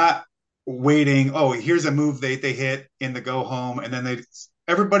 they're not waiting. Oh, here's a move they hit in the go home. And then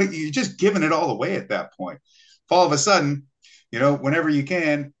everybody, you're just giving it all away at that point. If all of a sudden, whenever you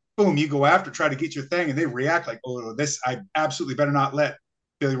can, boom, you go after, try to get your thing, and they react like, oh, this, I absolutely better not let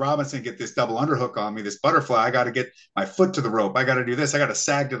Billy Robinson get this double underhook on me, this butterfly. I got to get my foot to the rope. I got to do this. I got to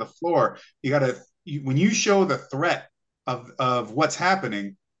sag to the floor. When you show the threat of what's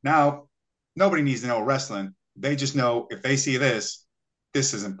happening, now nobody needs to know wrestling. They just know if they see this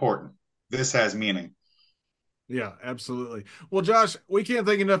is important. This has meaning. Yeah, absolutely. Well, Josh, we can't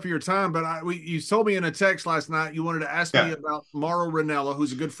thank enough of your time, but you told me in a text last night you wanted to ask me about Mauro Ranallo,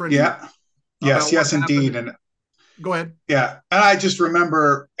 who's a good friend of yours. Yes, indeed. And go ahead. Yeah, and I just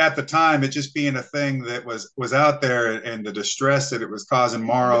remember at the time it just being a thing that was out there, and the distress that it was causing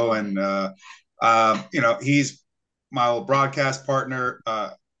Mauro. And he's my old broadcast partner.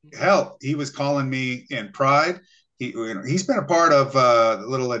 Hell, he was calling me in Pride. He's been a part of the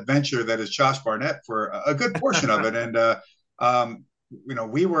little adventure that is Josh Barnett for a good portion of it. And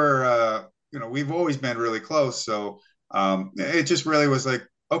we've always been really close. So it just really was like,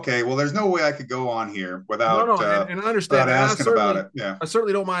 okay, well, there's no way I could go on here without and I understand. without asking about it. Yeah, I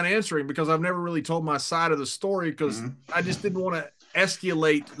certainly don't mind answering, because I've never really told my side of the story, because I just didn't want to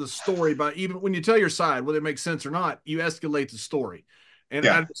escalate the story by, even when you tell your side, whether it makes sense or not, you escalate the story. And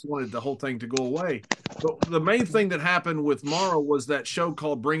I just wanted the whole thing to go away. But the main thing that happened with Mauro was that show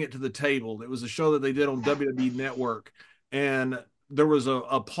called Bring It to the Table. It was a show that they did on WWE Network. And there was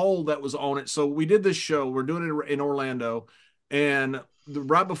a poll that was on it. So we did this show. We're doing it in Orlando. And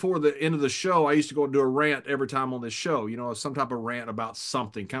right before the end of the show, I used to go and do a rant every time on this show, some type of rant about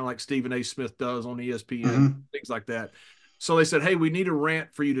something, kind of like Stephen A. Smith does on ESPN, things like that. So they said, hey, we need a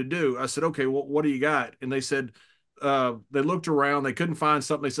rant for you to do. I said, okay, well, what do you got? And they said, they looked around, they couldn't find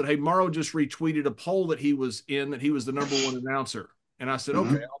something. They said, hey, Mauro just retweeted a poll that he was in, that he was the #1 announcer. And I said,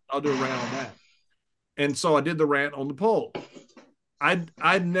 okay, I'll do a rant on that. And so I did the rant on the poll.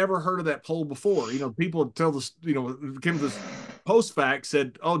 I'd never heard of that poll before. People tell this, came to this post fact,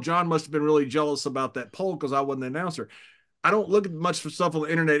 said, oh, John must have been really jealous about that poll because I wasn't the announcer. I don't look at much for stuff on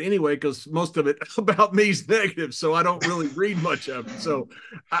the internet anyway, because most of it about me is negative. So I don't really read much of it. So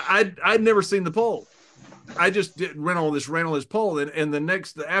I'd never seen the poll. I just ran on this poll, and the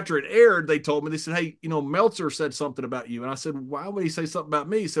next, after it aired, they told me, they said, hey, Meltzer said something about you. And I said, why would he say something about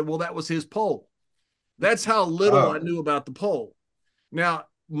me? He said, well, that was his poll. That's how little I knew about the poll. Now,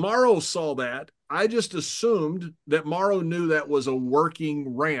 Mauro saw that. I just assumed that Mauro knew that was a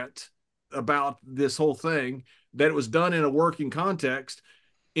working rant about this whole thing, that it was done in a working context.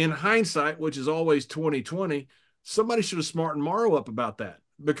 In hindsight, which is always 2020, somebody should have smartened Mauro up about that.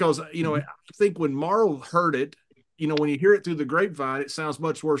 Because, I think when Mauro heard it, when you hear it through the grapevine, it sounds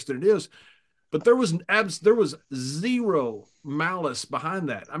much worse than it is. But there was zero malice behind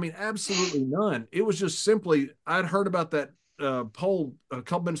that. I mean, absolutely none. It was just simply, I'd heard about that poll a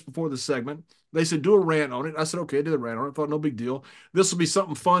couple minutes before the segment. They said, do a rant on it. I said, okay, I did a rant on it. I thought, no big deal. This will be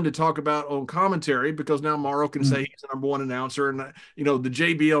something fun to talk about on commentary, because now Mauro can say he's the #1 announcer. And, the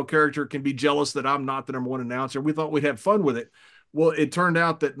JBL character can be jealous that I'm not the #1 announcer. We thought we'd have fun with it. Well, it turned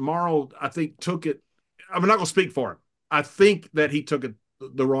out that Mauro, I think, took it. I'm not going to speak for him. I think that he took it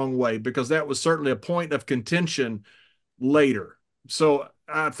the wrong way, because that was certainly a point of contention later. So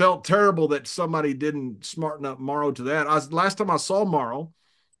I felt terrible that somebody didn't smarten up Mauro to that. Last time I saw Mauro,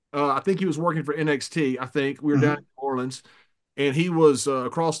 I think he was working for NXT. I think we were down in New Orleans, and he was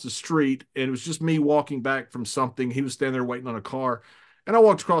across the street, and it was just me walking back from something. He was standing there waiting on a car. And I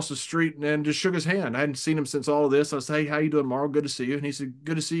walked across the street and just shook his hand. I hadn't seen him since all of this. I said, hey, how you doing, Mauro? Good to see you. And he said,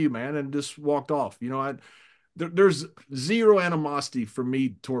 good to see you, man. And just walked off. There's zero animosity from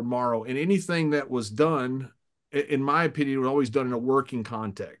me toward Mauro. And anything that was done, in my opinion, was always done in a working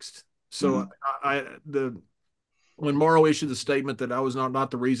context. So when Morrow issued the statement that I was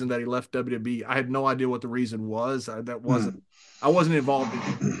not the reason that he left WWE, I had no idea what the reason was. I wasn't involved in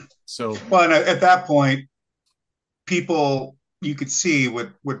it. So, well, and at that point, people you could see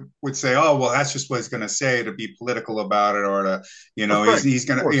would say, oh, well, that's just what he's going to say to be political about it, or to, he's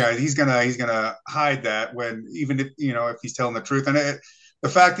going to, he's going to hide that, when even if, if he's telling the truth. And the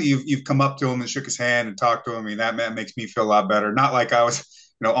fact that you've come up to him and shook his hand and talked to him, I mean, that makes me feel a lot better. Not like I was,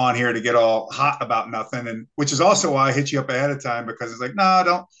 on here to get all hot about nothing, and which is also why I hit you up ahead of time, because it's like,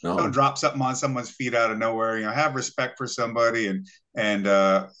 no, don't drop something on someone's feet out of nowhere. Have respect for somebody, and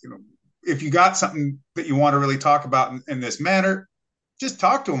if you got something that you want to really talk about in this manner, just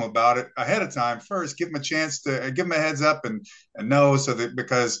talk to them about it ahead of time first. Give them a chance to give them a heads up and know, so that,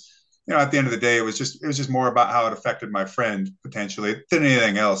 because at the end of the day, it was just more about how it affected my friend potentially than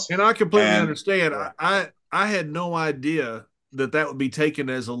anything else. And I completely understand. I had no idea that would be taken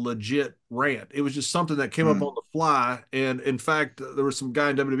as a legit rant. It was just something that came up on the fly. And in fact, there was some guy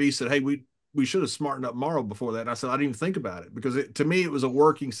in WWE said, hey, we should have smartened up Morrow before that. And I said, I didn't even think about it, because to me, it was a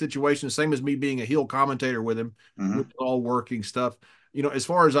working situation. Same as me being a heel commentator with him, with all working stuff. As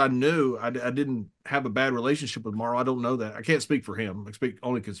far as I knew, I didn't have a bad relationship with Morrow. I don't know that. I can't speak for him.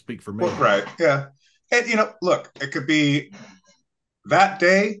 Only can speak for me. Well, right. Yeah. And, look, it could be that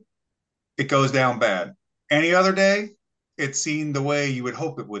day, it goes down bad. Any other day, it's seen the way you would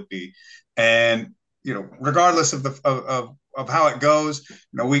hope it would be. And, regardless of of how it goes,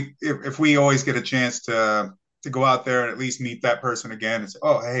 if we always get a chance to go out there and at least meet that person again and say,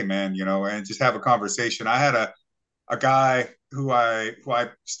 oh, hey man, and just have a conversation. I had a guy who I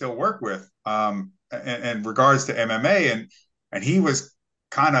still work with, in regards to MMA, and he was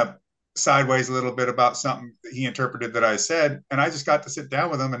kind of sideways a little bit about something that he interpreted that I said, and I just got to sit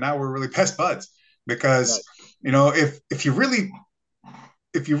down with him, and now we're really best buds, because if you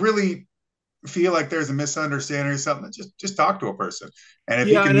really feel like there's a misunderstanding or something, just talk to a person. And if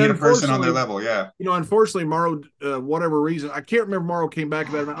you can meet a person on their level, unfortunately, Morrow, whatever reason, I can't remember, Morrow came back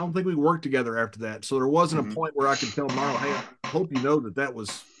about it. I don't think we worked together after that. So there wasn't a point where I could tell Morrow, hey, I hope you know that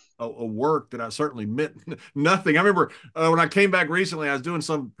was a work that I certainly meant nothing. I remember when I came back recently, I was doing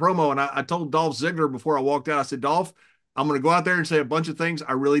some promo, and I told Dolph Ziggler before I walked out, I said, Dolph, I'm going to go out there and say a bunch of things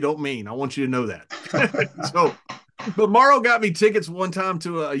I really don't mean. I want you to know that. But Morrow got me tickets one time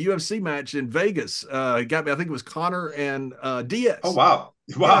to a UFC match in Vegas. He got me, I think it was Connor and Diaz. Oh, wow.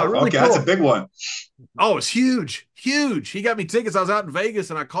 Yeah, really okay, cool. That's a big one. Oh, it's huge. He got me tickets. I was out in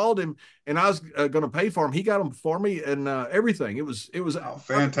Vegas, and I called him, and I was going to pay for them. He got them for me, and everything. It was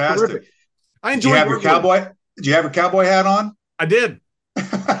fantastic. Terrific. I enjoyed. Did you have your cowboy hat on? I did.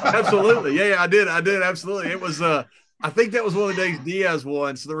 Absolutely. Yeah, I did. Absolutely. It was I think that was one of the days Diaz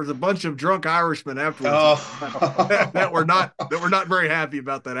won. So there was a bunch of drunk Irishmen afterwards that were not very happy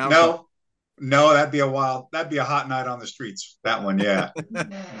about that outcome. No, that'd be a hot night on the streets. That one, yeah.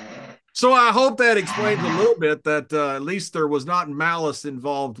 So I hope that explains a little bit that at least there was not malice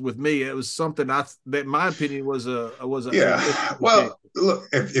involved with me. It was something that, in my opinion, was a yeah. Well, look,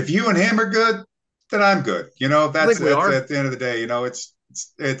 if you and him are good, then I'm good. That's at the end of the day.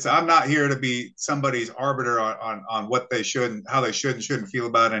 It's I'm not here to be somebody's arbiter on what they should and how they should and shouldn't feel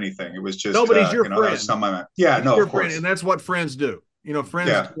about anything. It was just nobody's your friend. That was something I meant. Yeah, he's no, your of course. Friend, and that's what friends do.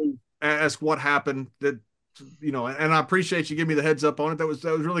 Friends do ask what happened. That and I appreciate you giving me the heads up on it. That was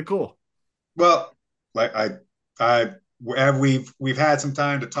really cool. Well, like we've had some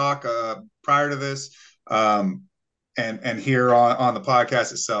time to talk prior to this, and here on the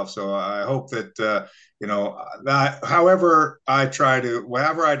podcast itself. So I hope that that however I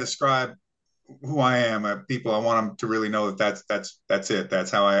describe who I am, people, I want them to really know that that's it.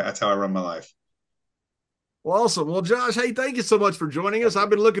 That's how I run my life. Well, awesome. Well, Josh, hey, thank you so much for joining us. I've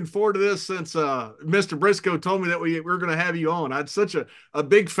been looking forward to this since Mr. Briscoe told me that we were going to have you on. I'm such a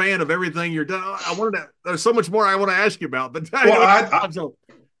big fan of everything you're doing. There's so much more I want to ask you about, but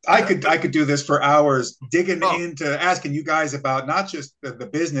I could do this for hours, digging into asking you guys about not just the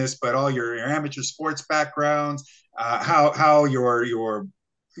business, but all your amateur sports backgrounds, how your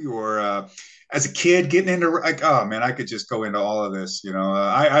as a kid getting into, like, oh man, I could just go into all of this.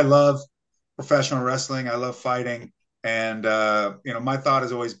 I love professional wrestling. I love fighting. And, my thought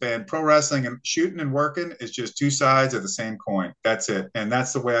has always been pro wrestling and shooting and working is just two sides of the same coin. That's it. And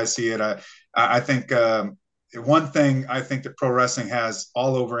that's the way I see it. I think one thing I think that pro wrestling has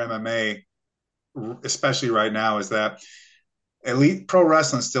all over MMA, especially right now, is that elite pro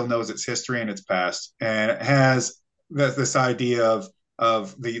wrestling still knows its history and its past. And it has this idea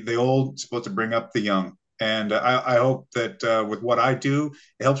of the old supposed to bring up the young. And I hope that with what I do,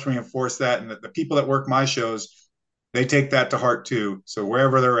 it helps reinforce that, and that the people that work my shows, they take that to heart too. So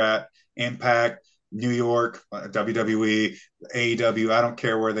wherever they're at, Impact, New York, WWE, AEW. I don't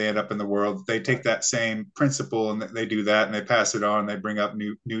care where they end up in the world. They take that same principle and they do that, and they pass it on. They bring up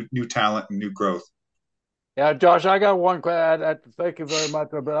new talent and new growth. Yeah, Josh, I got one question. Thank you very much,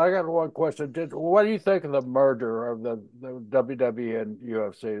 but I got one question. What do you think of the merger of the WWE and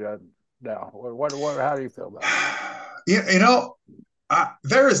UFC now? How do you feel about it? You know,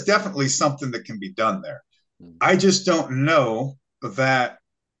 there is definitely something that can be done there. I just don't know that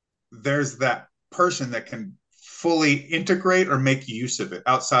there's that person that can fully integrate or make use of it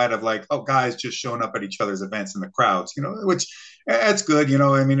outside of like, oh, guys just showing up at each other's events in the crowds, which that's good.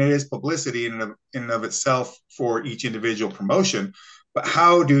 I mean, it is publicity in and of itself for each individual promotion, but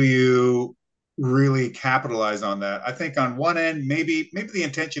how do you really capitalize on that? I think on one end, maybe the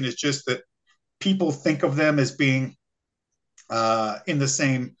intention is just that people think of them as being in the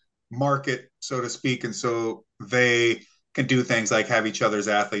same market, so to speak. And so they can do things like have each other's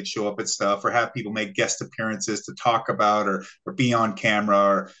athletes show up at stuff, or have people make guest appearances to talk about or be on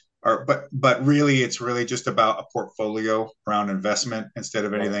camera, but really it's really just about a portfolio around investment instead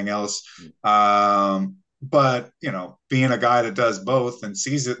of anything else. But being a guy that does both and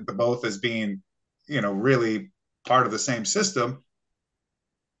sees it both as being really part of the same system,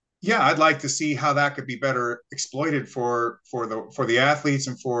 yeah, I'd like to see how that could be better exploited for the athletes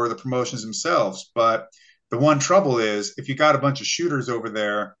and for the promotions themselves. But the one trouble is, if you got a bunch of shooters over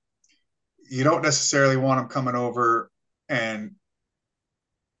there, you don't necessarily want them coming over and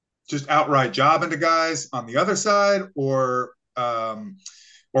just outright jobbing to guys on the other side, or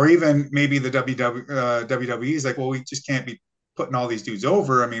even maybe the WWE is like, well, we just can't be putting all these dudes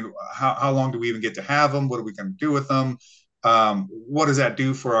over. I mean, how long do we even get to have them? What are we going to do with them? What does that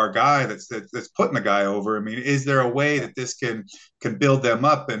do for our guy that's putting the guy over? I mean, is there a way that this can build them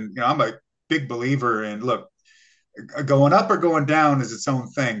up? And I'm a big believer in, look, going up or going down is its own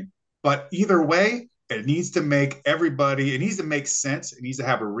thing, but either way, it needs to make everybody, it needs to make sense. It needs to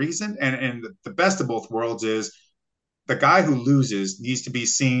have a reason. And the best of both worlds is the guy who loses needs to be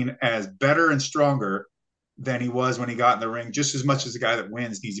seen as better and stronger than he was when he got in the ring, just as much as the guy that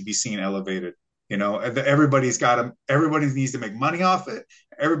wins needs to be seen elevated. Everybody needs to make money off it.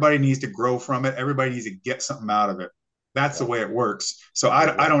 Everybody needs to grow from it. Everybody needs to get something out of it. That's the way it works. So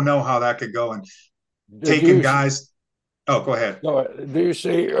I don't know how that could go. And taking guys. Oh, go ahead. Do you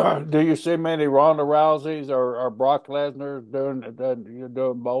see many Ronda Rouseys or Brock Lesnar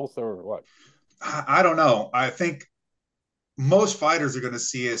doing both, or what? I don't know. I think most fighters are going to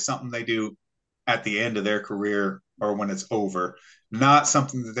see it as something they do at the end of their career or when it's over, not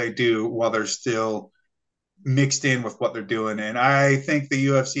something that they do while they're still mixed in with what they're doing. And I think the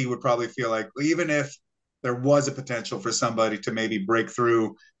UFC would probably feel like, even if there was a potential for somebody to maybe break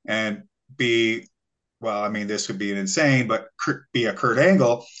through and be, well, I mean, this would be an insane, but be a Kurt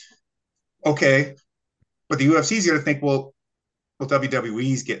Angle. Okay. But the UFC is going to think, well,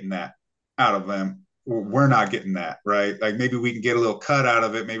 WWE's getting that out of them. We're not getting that, right? Like maybe we can get a little cut out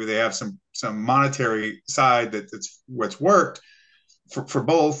of it. Maybe they have some monetary side that's what's worked for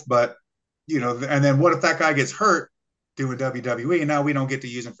both. But, and then what if that guy gets hurt doing WWE and now we don't get to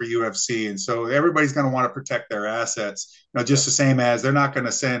use him for UFC? And so everybody's going to want to protect their assets, just the same as they're not going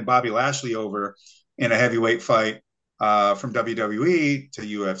to send Bobby Lashley over in a heavyweight fight from WWE to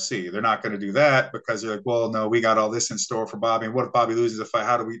UFC. They're not going to do that because they're like, well, no, we got all this in store for Bobby. And what if Bobby loses a fight?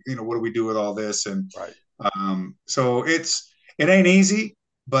 How do we, what do we do with all this? And so it ain't easy,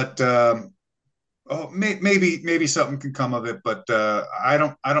 but maybe something can come of it. But I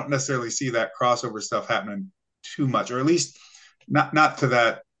don't necessarily see that crossover stuff happening too much, or at least not to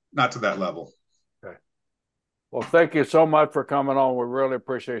that level. Okay. Well, thank you so much for coming on. We really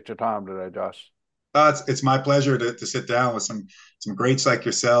appreciate your time today, Josh. It's my pleasure to sit down with some greats like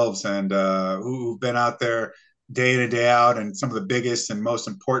yourselves and who've been out there day in and day out and some of the biggest and most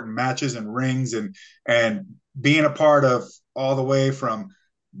important matches and rings and being a part of all the way from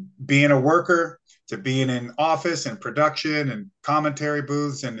being a worker to being in office and production and commentary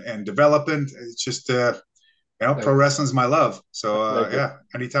booths and developing. It's just, pro wrestling's my love. So,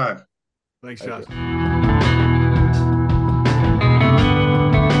 anytime. Thanks, Josh.